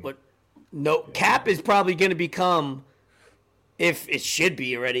living. but no, cap is probably going to become, if it should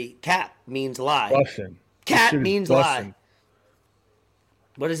be already. Cap means lie. Bussin'. This Cat shit is means lie. bussin'.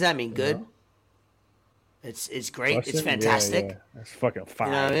 What does that mean? You Good. know? It's great. It's Bussin'? Yeah, fantastic. yeah. That's fucking You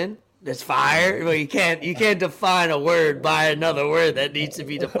know what I fire. mean? That's fire. Well, you can't define a word by another word that needs to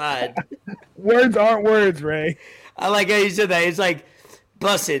be defined. Words aren't words, Ray. I like how you said that. It's like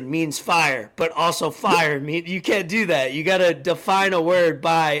bussin' means fire, but also fire mean you can't do that. You gotta define a word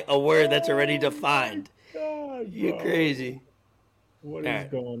by a word that's already defined. God, You're bro. crazy. What All is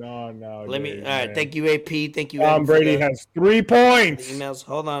right. going on nowadays, All right. man? Thank you, AP. Thank you, Tom Evan, for Brady the has 3 points. emails.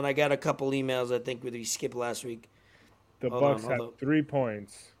 Hold on. I got a couple emails I think we skipped last week. The Hold on. Bucks have 3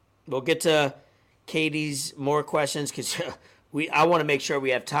 points. We'll get to Katie's more questions because I want to make sure we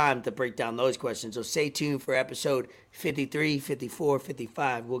have time to break down those questions. So stay tuned for episode 53, 54,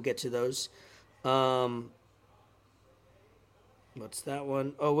 55. We'll get to those. What's that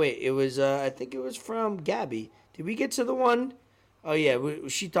one? Oh, wait. It was, I think it was from Gabby. Did we get to the one? Oh, yeah.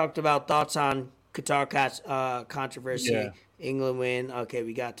 She talked about thoughts on controversy. Yeah. England win. Okay,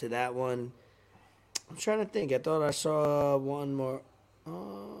 we got to that one. I'm trying to think. I thought I saw one more.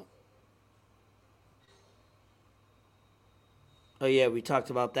 Oh yeah, we talked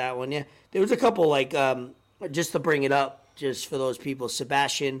about that one. Yeah, there was a couple like just to bring it up, just for those people.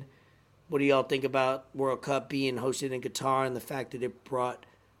 Sebastian, what do y'all think about World Cup being hosted in Qatar and the fact that it brought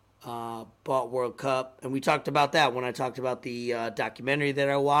World Cup? And we talked about that when I talked about the documentary that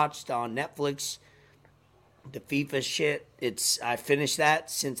I watched on Netflix, the FIFA shit. I finished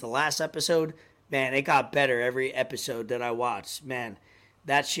that since the last episode. Man, it got better every episode that I watched. Man,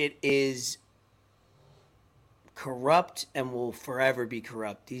 that shit is corrupt and will forever be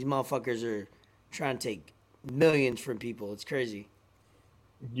corrupt. These motherfuckers are trying to take millions from people. It's crazy.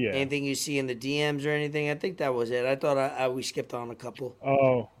 Yeah. Anything you see in the DMs or anything? I think that was it. I thought we skipped on a couple.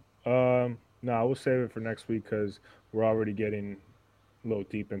 Oh, no, we'll save it for next week because we're already getting a little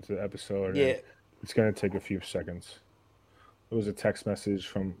deep into the episode. Yeah. And it's going to take a few seconds. It was a text message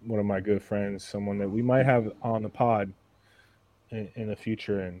from one of my good friends, someone that we might have on the pod in the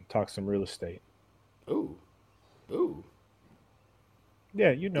future and talk some real estate. Ooh.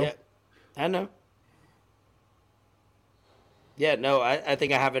 Yeah, you know. Yeah, I know. Yeah, no, I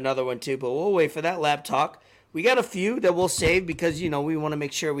think I have another one too, but we'll wait for that lab talk. We got a few that we'll save because, we want to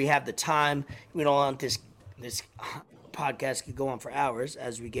make sure we have the time. We don't want this podcast could go on for hours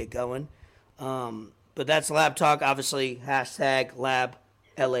as we get going. But that's lab talk, obviously, hashtag lab,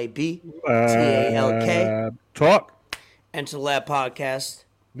 LAB, talk. Enter lab podcast.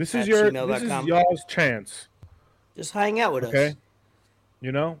 This is y'all's chance. Just hang out with us. Okay.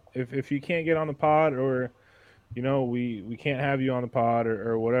 If you can't get on the pod or we can't have you on the pod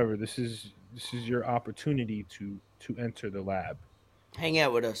or whatever, this is your opportunity to enter the lab. Hang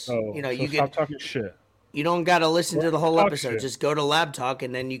out with us. So, you stop talking shit. You don't got to listen to the whole episode. Shit. Just go to Lab Talk,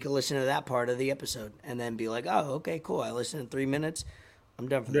 and then you can listen to that part of the episode, and then be like, "Oh, okay, cool. I listened in 3 minutes. I'm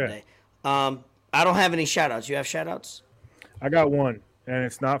done for the day." I don't have any shout-outs. You have shout-outs? I got one, and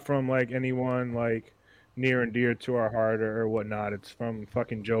it's not from like anyone like near and dear to our heart or whatnot. It's from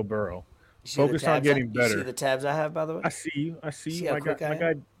fucking Joe Burrow. Focus on getting better. You see the tabs I have, by the way? I see you. See my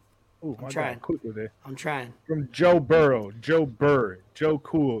guy. Ooh, I'm trying. Quick with it. I'm trying. From Joe Burrow, Joe Burr, Joe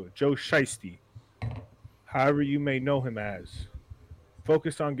Cool, Joe Shiesty. However you may know him as.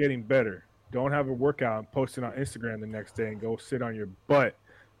 Focus on getting better. Don't have a workout and post it on Instagram the next day and go sit on your butt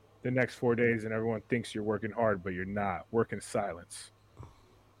the next 4 days and everyone thinks you're working hard, but you're not. Work in silence.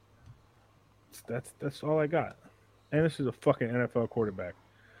 That's all I got. And this is a fucking NFL quarterback.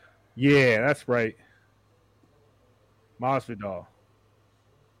 Yeah, that's right. Masvidal.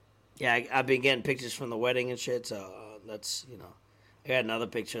 Yeah, I've been getting pictures from the wedding and shit, so that's, I got another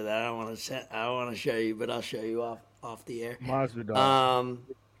picture that I don't want to show you, but I'll show you off the air. Masvidal.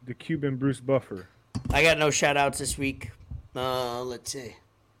 The Cuban Bruce Buffer. I got no shout outs this week. Let's see.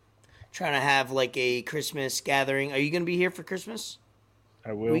 Trying to have like a Christmas gathering. Are you going to be here for Christmas?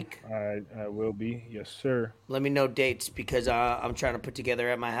 I will. Week? I will be. Yes, sir. Let me know dates because I'm trying to put together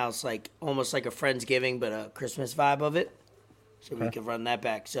at my house like almost like a Friendsgiving, but a Christmas vibe of it. So we can run that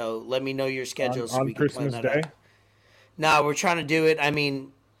back. So let me know your schedule so we can Christmas plan that Day? out. No, we're trying to do it. I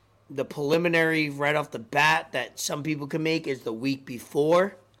mean, the preliminary right off the bat that some people can make is the week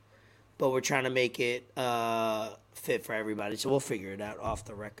before, but we're trying to make it fit for everybody. So we'll figure it out off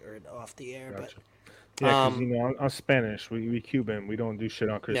the record, off the air. Gotcha. But Yeah, because I'm Spanish. We Cuban. We don't do shit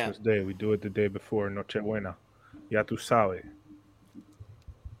on Christmas Day. We do it the day before Nochebuena. Ya tu sabes.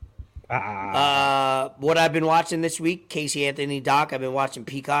 What I've been watching this week, Casey Anthony doc. I've been watching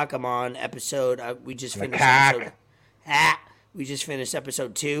Peacock. I'm on episode. We just finished episode. We just finished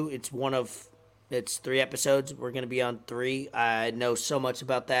episode 2. It's 3 episodes. We're gonna be on 3. I know so much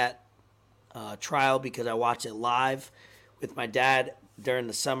about that trial because I watched it live with my dad during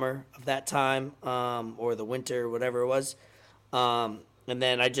the summer of that time, or the winter, whatever it was. And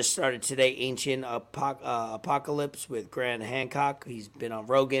then I just started today, Ancient Apocalypse with Grant Hancock. He's been on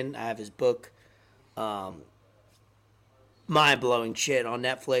Rogan. I have his book. Mind-blowing shit on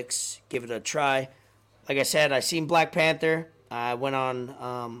Netflix. Give it a try. Like I said, I seen Black Panther. I went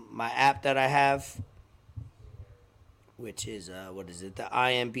on my app that I have, which is, what is it? The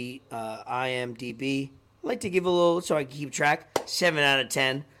IMDb. I like to give a little, so I can keep track. 7 out of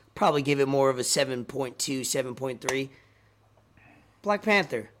 10. Probably give it more of a 7.2, 7.3. Black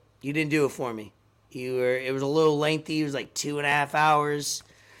Panther, you didn't do it for me. It was a little lengthy. It was like 2.5 hours.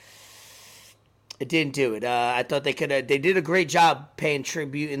 It didn't do it. I thought they did a great job paying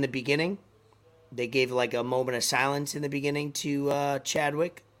tribute in the beginning. They gave like a moment of silence in the beginning to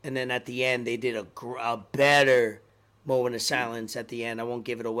Chadwick, and then at the end they did a better moment of silence at the end. I won't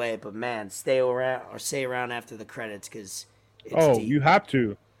give it away, but man, stay around after the credits because it's Oh, deep. you have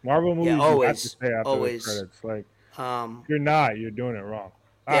to. Marvel Yeah, movies, you have to always, stay after the always. credits. Like, Um, if you're not, you're doing it wrong.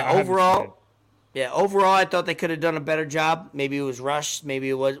 yeah, I haven't seen it. overall, I thought they could have done a better job. Maybe it was rushed. Maybe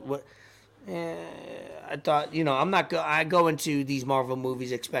it was what. I thought, I'm not. I go into these Marvel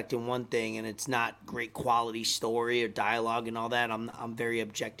movies expecting one thing, and it's not great quality story or dialogue and all that. I'm very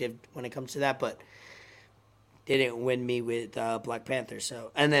objective when it comes to that, but they didn't win me with Black Panther.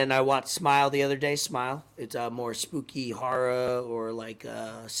 So, and then I watched Smile the other day. Smile, it's a more spooky horror or like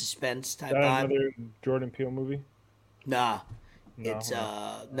suspense type Is that vibe. another Jordan Peele movie? Nah, No.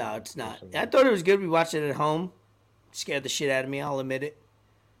 no, it's not. Person. I thought it was good. We watched it at home. Scared the shit out of me. I'll admit it.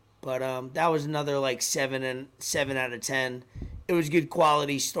 But that was another like 7 out of 10. It was good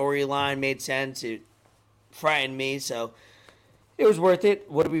quality storyline, made sense. It frightened me, so it was worth it.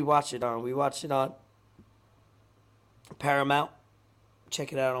 What did we watch it on? We watched it on Paramount.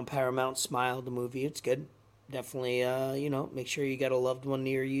 Check it out on Paramount. Smile, the movie. It's good. Definitely, make sure you got a loved one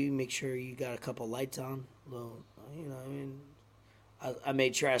near you. Make sure you got a couple lights on. Well, I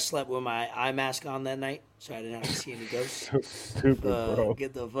made sure I slept with my eye mask on that night, so I didn't have to see any ghosts. So stupid, bro.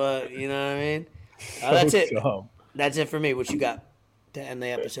 Get the fuck, you know what I mean? So That's it. dumb. That's it for me. What you got to end the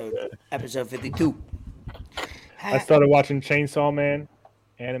episode? Episode 52. I started watching Chainsaw Man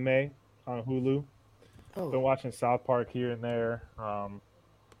anime on Hulu. Oh, Been watching South Park here and there. I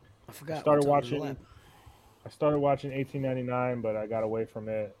forgot. I started What's on the watching. lap? I started watching 1899, but I got away from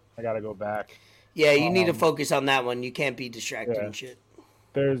it. I got to go back. Yeah, you need to focus on that one. You can't be distracted yeah. and shit.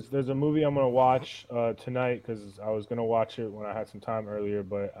 There's a movie I'm gonna watch tonight because I was gonna watch it when I had some time earlier,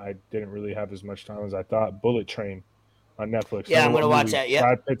 but I didn't really have as much time as I thought. Bullet Train on Netflix. Yeah, I'm gonna watch that. Yeah.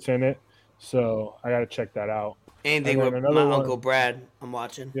 Brad Pitt's in it, so I gotta check that out. Anything with my Uncle Brad, I'm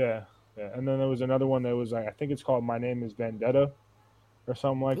watching. Yeah. And then there was another one that was like, I think it's called My Name Is Vendetta or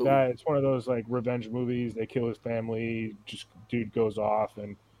something like that. It's one of those like revenge movies. They kill his family, just dude goes off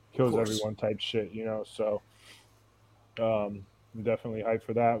and kills everyone type shit, So I'm definitely hyped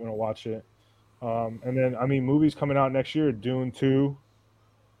for that. I'm gonna watch it. And then movies coming out next year: Dune 2,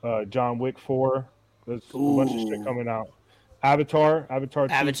 John Wick 4. There's a bunch of shit coming out. Avatar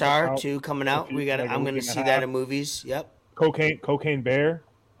 2 coming out. I'm gonna see that in movies. Yep. Cocaine Bear.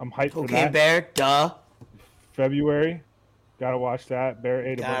 I'm hyped for that. Cocaine Bear, duh. February. Gotta watch that. Bear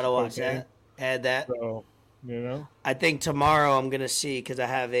ate a bunch of Gotta watch cocaine. that. Add that. So, I think tomorrow I'm gonna see because I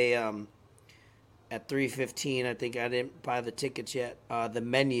have a at 3:15. I think I didn't buy the tickets yet. The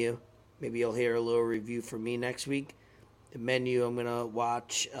Menu. Maybe you'll hear a little review from me next week. The Menu I'm gonna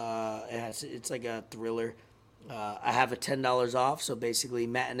watch. It's like a thriller. I have a $10 off, so basically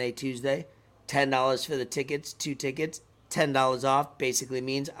matinee Tuesday, $10 for the tickets, 2 tickets, $10 off. Basically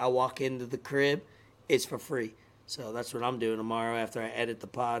means I walk into the crib, it's for free. So that's what I'm doing tomorrow after I edit the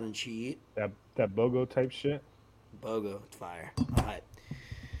pod and cheat. That BOGO type shit. BOGO, it's fire. All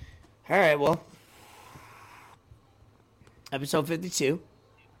right. Well, episode 52.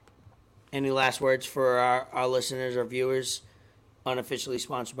 Any last words for our listeners or viewers? Unofficially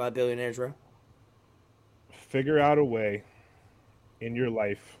sponsored by Billionaires Row. Figure out a way in your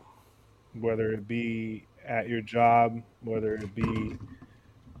life, whether it be at your job, whether it be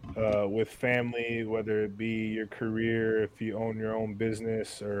with family, whether it be your career, if you own your own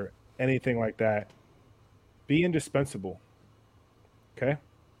business or anything like that, be indispensable. Okay?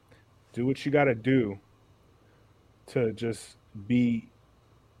 Do what you got to do to just be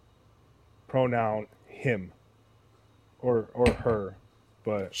pronoun him or her.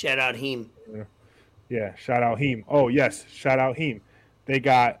 But shout out him. Yeah, shout out him. Oh, yes, shout out him. They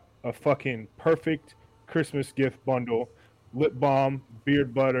got a fucking perfect Christmas gift bundle. Lip balm,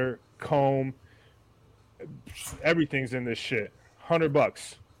 beard butter, comb, everything's in this shit.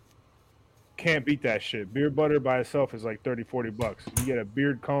 $100. Can't beat that shit. Beard butter by itself is like $30-$40. You get a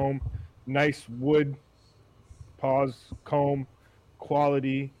beard comb, nice wood, comb,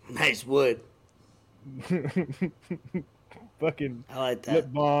 quality. Nice wood. Fucking I like that.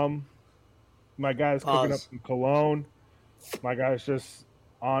 Lip balm. My guy's cooking up some cologne. My guy's just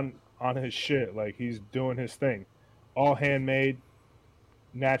on his shit. Like, he's doing his thing. All handmade,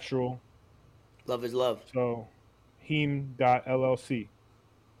 natural. Love is love. So, heme.llc.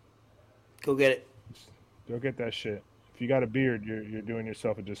 Go get it. Go get that shit. If you got a beard, you're doing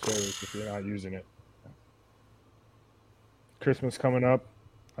yourself a disservice if you're not using it. Christmas coming up.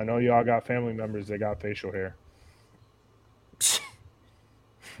 I know y'all got family members that got facial hair.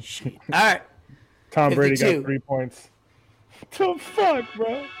 Shit. All right. Tom 52. Brady got 3 points. The fuck,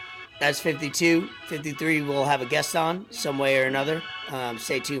 bro? That's 52. 53, we'll have a guest on some way or another.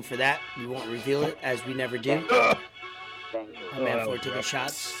 Stay tuned for that. We won't reveal it, as we never do. My Oh, man that for was taking rough.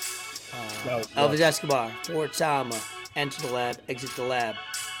 shots. That was Elvis rough. Escobar, Fort Sama, enter the lab, exit the lab.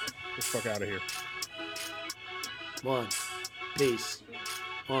 Get the fuck out of here. One. Peace.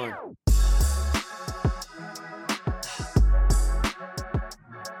 One.